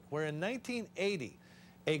England, where in 1980,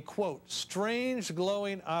 a, quote, strange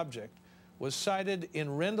glowing object was sighted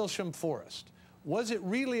in Rendlesham Forest. Was it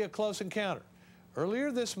really a close encounter?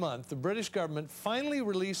 Earlier this month, the British government finally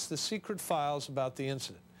released the secret files about the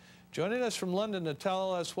incident. Joining us from London to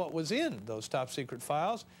tell us what was in those top secret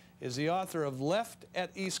files is the author of Left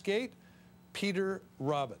at Eastgate, Peter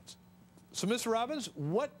Robbins. So, Mr. Robbins,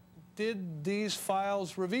 what did these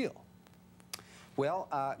files reveal? Well,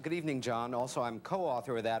 good evening, John. Also, I'm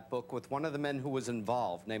co-author of that book with one of the men who was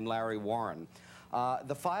involved, named Larry Warren.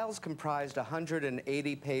 The files comprised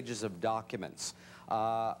 180 pages of documents.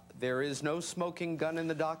 There is no smoking gun in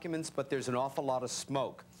the documents, but there's an awful lot of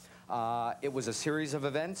smoke. It was a series of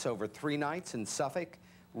events over 3 nights in Suffolk,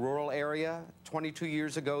 rural area, 22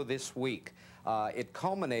 years ago this week. It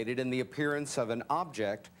culminated in the appearance of an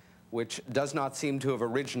object which does not seem to have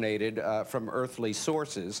originated from earthly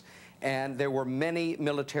sources, and there were many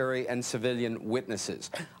military and civilian witnesses.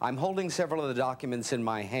 I'm holding several of the documents in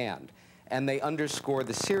my hand, and they underscore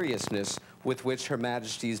the seriousness with which Her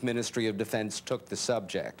Majesty's Ministry of Defense took the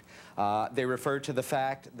subject. They refer to the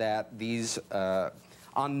fact that these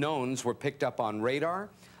unknowns were picked up on radar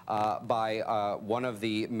by one of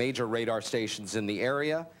the major radar stations in the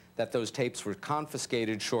area, that those tapes were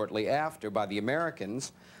confiscated shortly after by the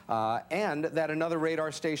Americans, and that another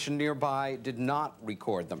radar station nearby did not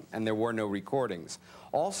record them, and there were no recordings.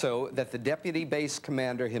 Also, that the deputy base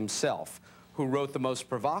commander himself, who wrote the most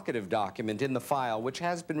provocative document in the file, which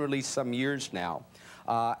has been released some years now,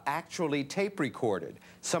 actually tape recorded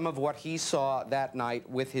some of what he saw that night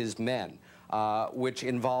with his men, which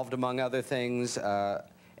involved, among other things,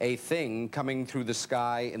 a thing coming through the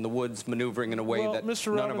sky in the woods, maneuvering in a way that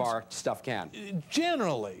Mr. none of Robbins, our stuff can.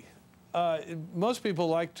 Generally, most people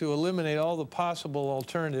like to eliminate all the possible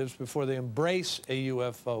alternatives before they embrace a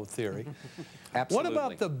UFO theory. Absolutely. What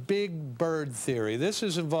about the Big Bird theory? This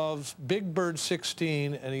involves Big Bird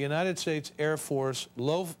 16 and a United States Air Force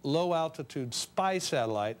low-altitude spy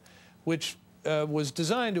satellite, which was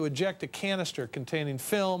designed to eject a canister containing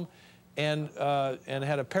film and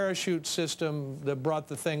had a parachute system that brought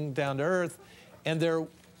the thing down to Earth. And there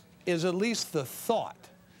is at least the thought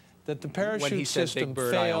that the parachute system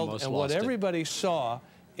failed, and what everybody saw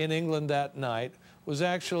in England that night was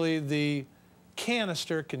actually the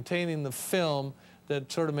canister containing the film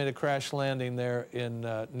that sort of made a crash landing there in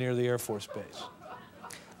near the Air Force Base.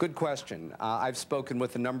 Good question. I've spoken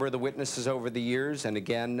with a number of the witnesses over the years, and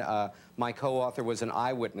again, my co-author was an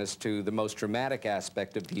eyewitness to the most dramatic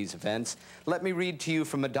aspect of these events. Let me read to you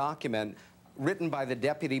from a document written by the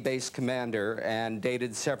deputy base commander and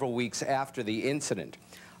dated several weeks after the incident.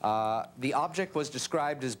 The object was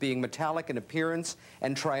described as being metallic in appearance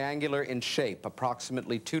and triangular in shape,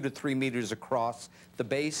 approximately 2 to 3 meters across the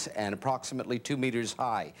base and approximately 2 meters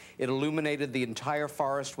high. It illuminated the entire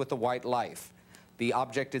forest with a white light. The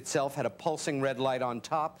object itself had a pulsing red light on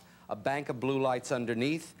top, a bank of blue lights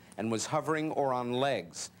underneath, and was hovering or on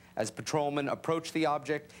legs. As patrolmen approached the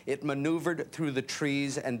object, it maneuvered through the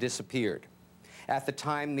trees and disappeared. At the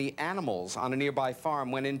time, the animals on a nearby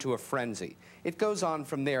farm went into a frenzy. It goes on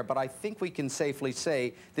from there, but I think we can safely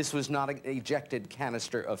say this was not an ejected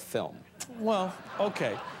canister of film. Well,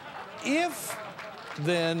 okay. If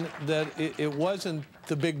then that it wasn't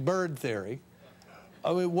the big bird theory,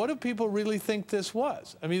 I mean, what do people really think this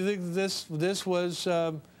was? I mean, this was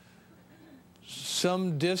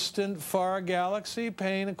some distant, far galaxy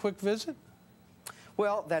paying a quick visit?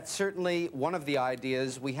 Well, that's certainly one of the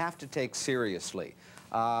ideas we have to take seriously.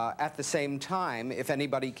 At the same time, if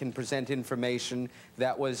anybody can present information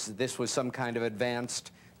that this was some kind of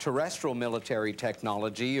advanced terrestrial military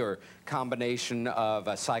technology or combination of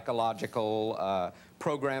a psychological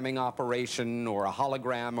programming operation or a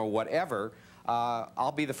hologram or whatever,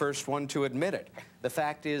 I'll be the first one to admit it. The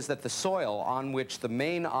fact is that the soil on which the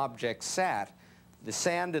main object sat, the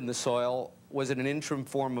sand in the soil, was in an interim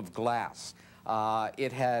form of glass.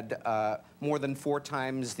 It had more than 4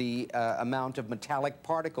 times the amount of metallic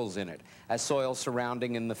particles in it as soil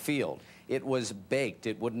surrounding in the field. It was baked.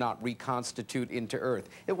 It would not reconstitute into earth.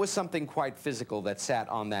 It was something quite physical that sat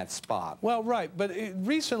on that spot. Well, right, but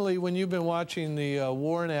recently when you've been watching the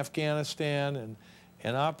war in Afghanistan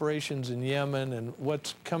and operations in Yemen and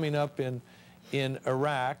what's coming up in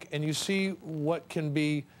Iraq, and you see what can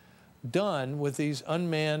be done with these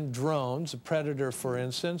unmanned drones, a Predator for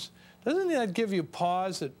instance, doesn't that give you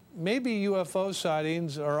pause that maybe UFO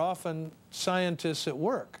sightings are often scientists at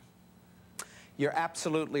work? You're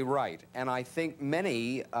absolutely right, and I think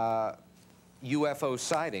many UFO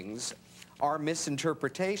sightings are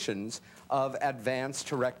misinterpretations of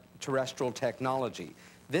advanced terrestrial technology.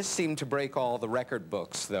 This seemed to break all the record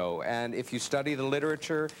books, though, and if you study the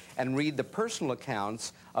literature and read the personal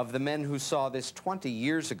accounts of the men who saw this 20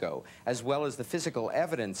 years ago, as well as the physical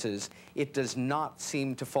evidences, it does not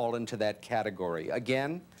seem to fall into that category.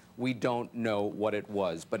 Again, we don't know what it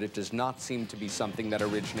was, but it does not seem to be something that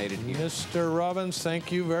originated here. Mr. Robbins,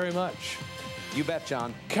 thank you very much. You bet,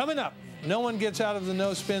 John. Coming up, no one gets out of the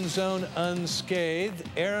no-spin zone unscathed.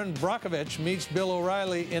 Aaron Brockovich meets Bill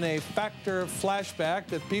O'Reilly in a Factor flashback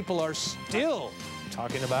that people are still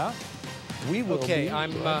talking about. We will be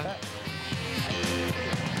right back.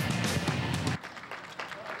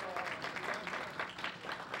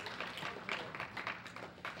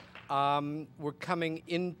 We're coming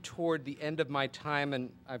in toward the end of my time,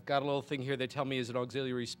 and I've got a little thing here they tell me is an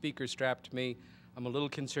auxiliary speaker strapped to me. I'm a little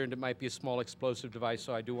concerned it might be a small explosive device,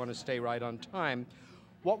 so I do want to stay right on time.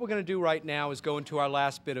 What we're going to do right now is go into our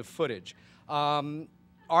last bit of footage.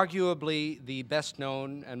 Arguably, the best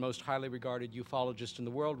known and most highly regarded ufologist in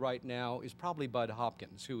the world right now is probably Bud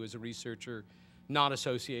Hopkins, who is a researcher not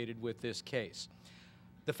associated with this case.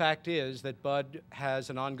 The fact is that Bud has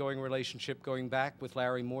an ongoing relationship going back with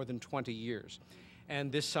Larry more than 20 years.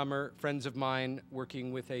 And this summer, friends of mine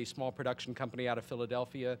working with a small production company out of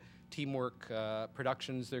Philadelphia, Teamwork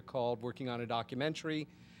Productions they're called, working on a documentary,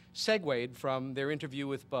 segued from their interview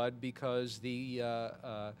with Bud because the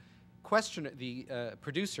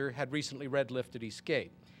producer had recently read Lift at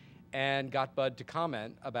Escape and got Bud to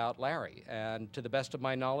comment about Larry. And to the best of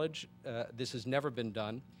my knowledge, this has never been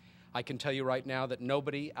done. I can tell you right now that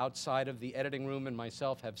nobody outside of the editing room and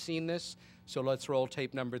myself have seen this, so let's roll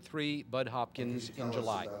tape number 3, Bud Hopkins in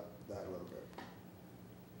July. That a little bit.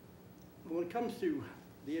 When it comes to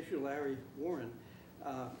the issue of Larry Warren,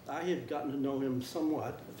 I had gotten to know him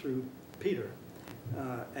somewhat through Peter,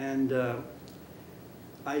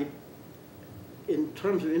 in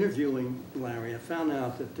terms of interviewing Larry, I found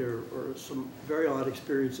out that there were some very odd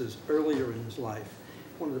experiences earlier in his life.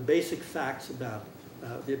 One of the basic facts about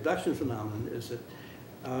the abduction phenomenon is that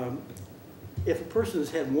if a person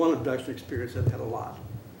has had one abduction experience, they've had a lot.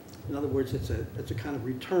 In other words, it's a kind of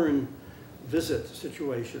return visit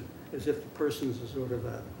situation, as if the person is a sort of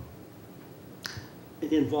an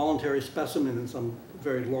involuntary specimen in some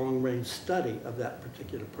very long-range study of that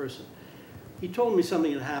particular person. He told me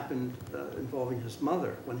something that happened involving his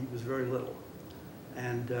mother when he was very little.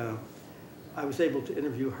 And I was able to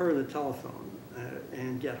interview her on the telephone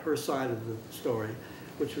and get her side of the story,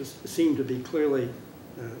 which seemed to be clearly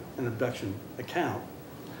an abduction account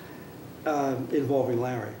involving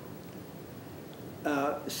Larry.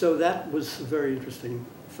 So that was a very interesting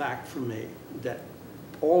fact for me, that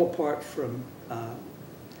all apart from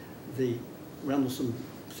the Rendlesham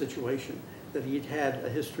situation, that he'd had a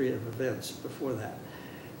history of events before that.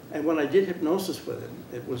 And when I did hypnosis with him,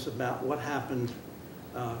 it was about what happened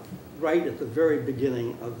right at the very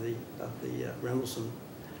beginning of the Rendlesham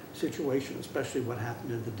situation, especially what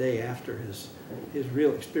happened in the day after his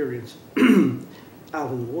real experience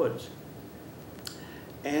out in the woods.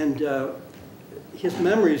 And his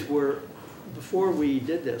memories were, before we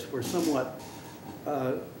did this, were somewhat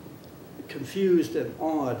confused and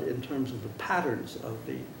awed in terms of the patterns of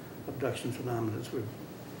the abduction phenomena as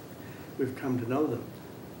we've come to know them.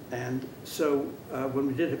 And so when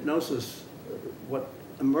we did hypnosis, what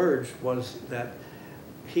emerged was that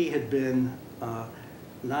he had been,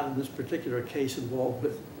 not in this particular case, involved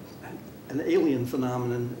with an alien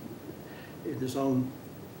phenomenon in his own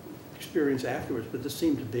experience afterwards, but this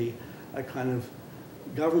seemed to be a kind of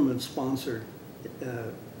government-sponsored,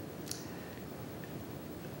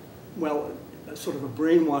 sort of a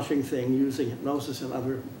brainwashing thing using hypnosis and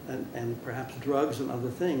other, and perhaps drugs and other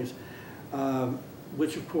things,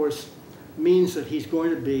 which of course means that he's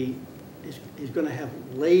going to have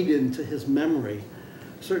laid into his memory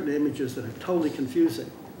certain images that are totally confusing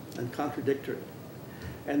and contradictory,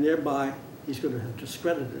 and thereby he's going to have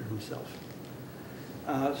discredited himself.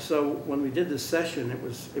 So when we did this session, it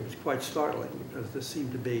was quite startling, because this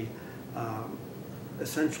seemed to be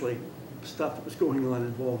essentially stuff that was going on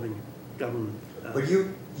involving government. But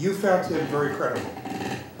you found him very credible,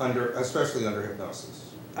 especially under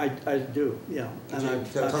hypnosis. I do, yeah. And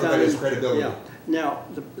tell me about his credibility. Yeah. Now,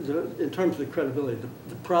 in terms of the credibility,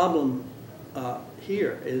 the problem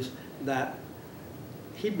here is that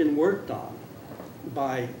he'd been worked on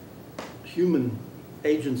by human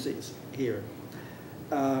agencies here.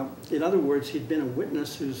 In other words, he'd been a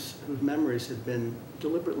witness whose memories had been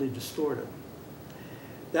deliberately distorted.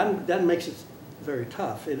 That makes it very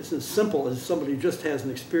tough. It isn't as simple as somebody who just has an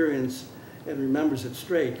experience and remembers it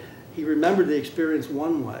straight. He remembered the experience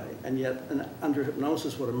one way, and yet under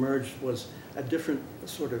hypnosis what emerged was a different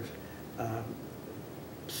sort of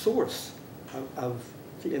source of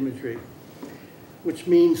the imagery, which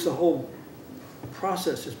means the whole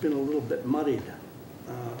process has been a little bit muddied,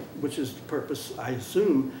 which is the purpose, I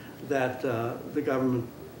assume, that the government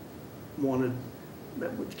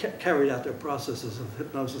carried out their processes of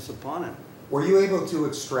hypnosis upon him. Were you able to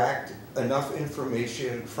extract enough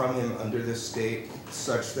information from him under this state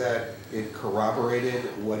such that it corroborated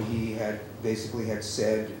what he had basically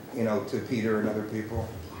said, to Peter and other people?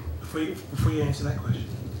 Before you answer that question,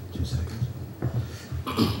 2 seconds.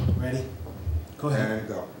 Ready? Go ahead. And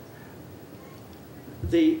go.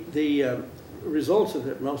 The results of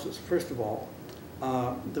hypnosis, first of all,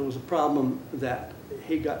 there was a problem that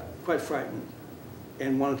he got quite frightened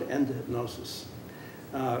and wanted to end the hypnosis.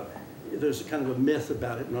 There's a kind of a myth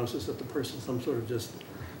about hypnosis that the person's some sort of just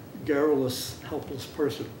garrulous, helpless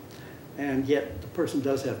person, and yet the person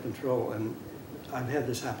does have control. And I've had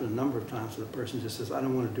this happen a number of times where the person just says, I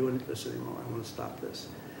don't want to do any of this anymore, I want to stop this.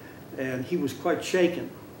 And he was quite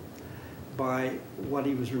shaken by what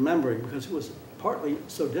he was remembering, because it was partly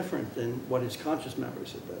so different than what his conscious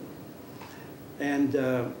memories had been. And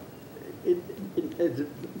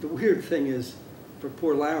the weird thing is, for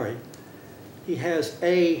poor Larry, he has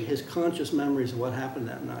A, his conscious memories of what happened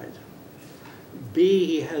that night. B,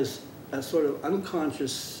 he has a sort of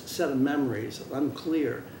unconscious set of memories,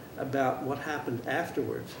 unclear, about what happened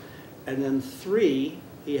afterwards. And then 3,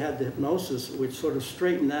 he had the hypnosis, which sort of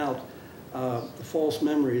straightened out the false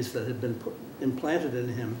memories that had been implanted in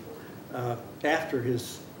him after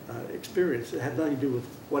his experience. It had nothing to do with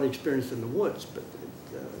what he experienced in the woods, but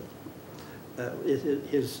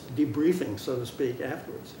his debriefing, so to speak,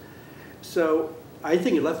 afterwards. So I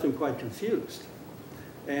think it left him quite confused.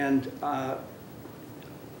 And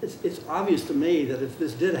it's obvious to me that if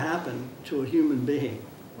this did happen to a human being,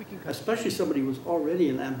 especially somebody who was already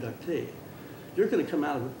an abductee, you're going to come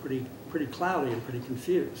out of it pretty cloudy and pretty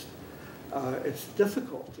confused. It's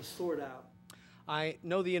difficult to sort out. I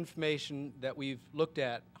know the information that we've looked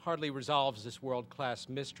at hardly resolves this world-class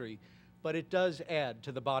mystery, but it does add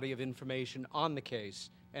to the body of information on the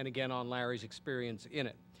case, and again on Larry's experience in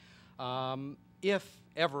it. If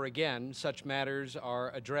ever again such matters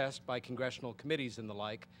are addressed by congressional committees and the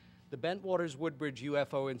like, the Bentwaters-Woodbridge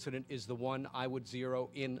UFO incident is the one I would zero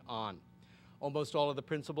in on. Almost all of the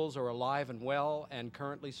principals are alive and well and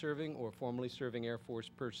currently serving or formerly serving Air Force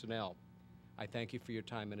personnel. I thank you for your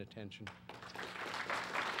time and attention.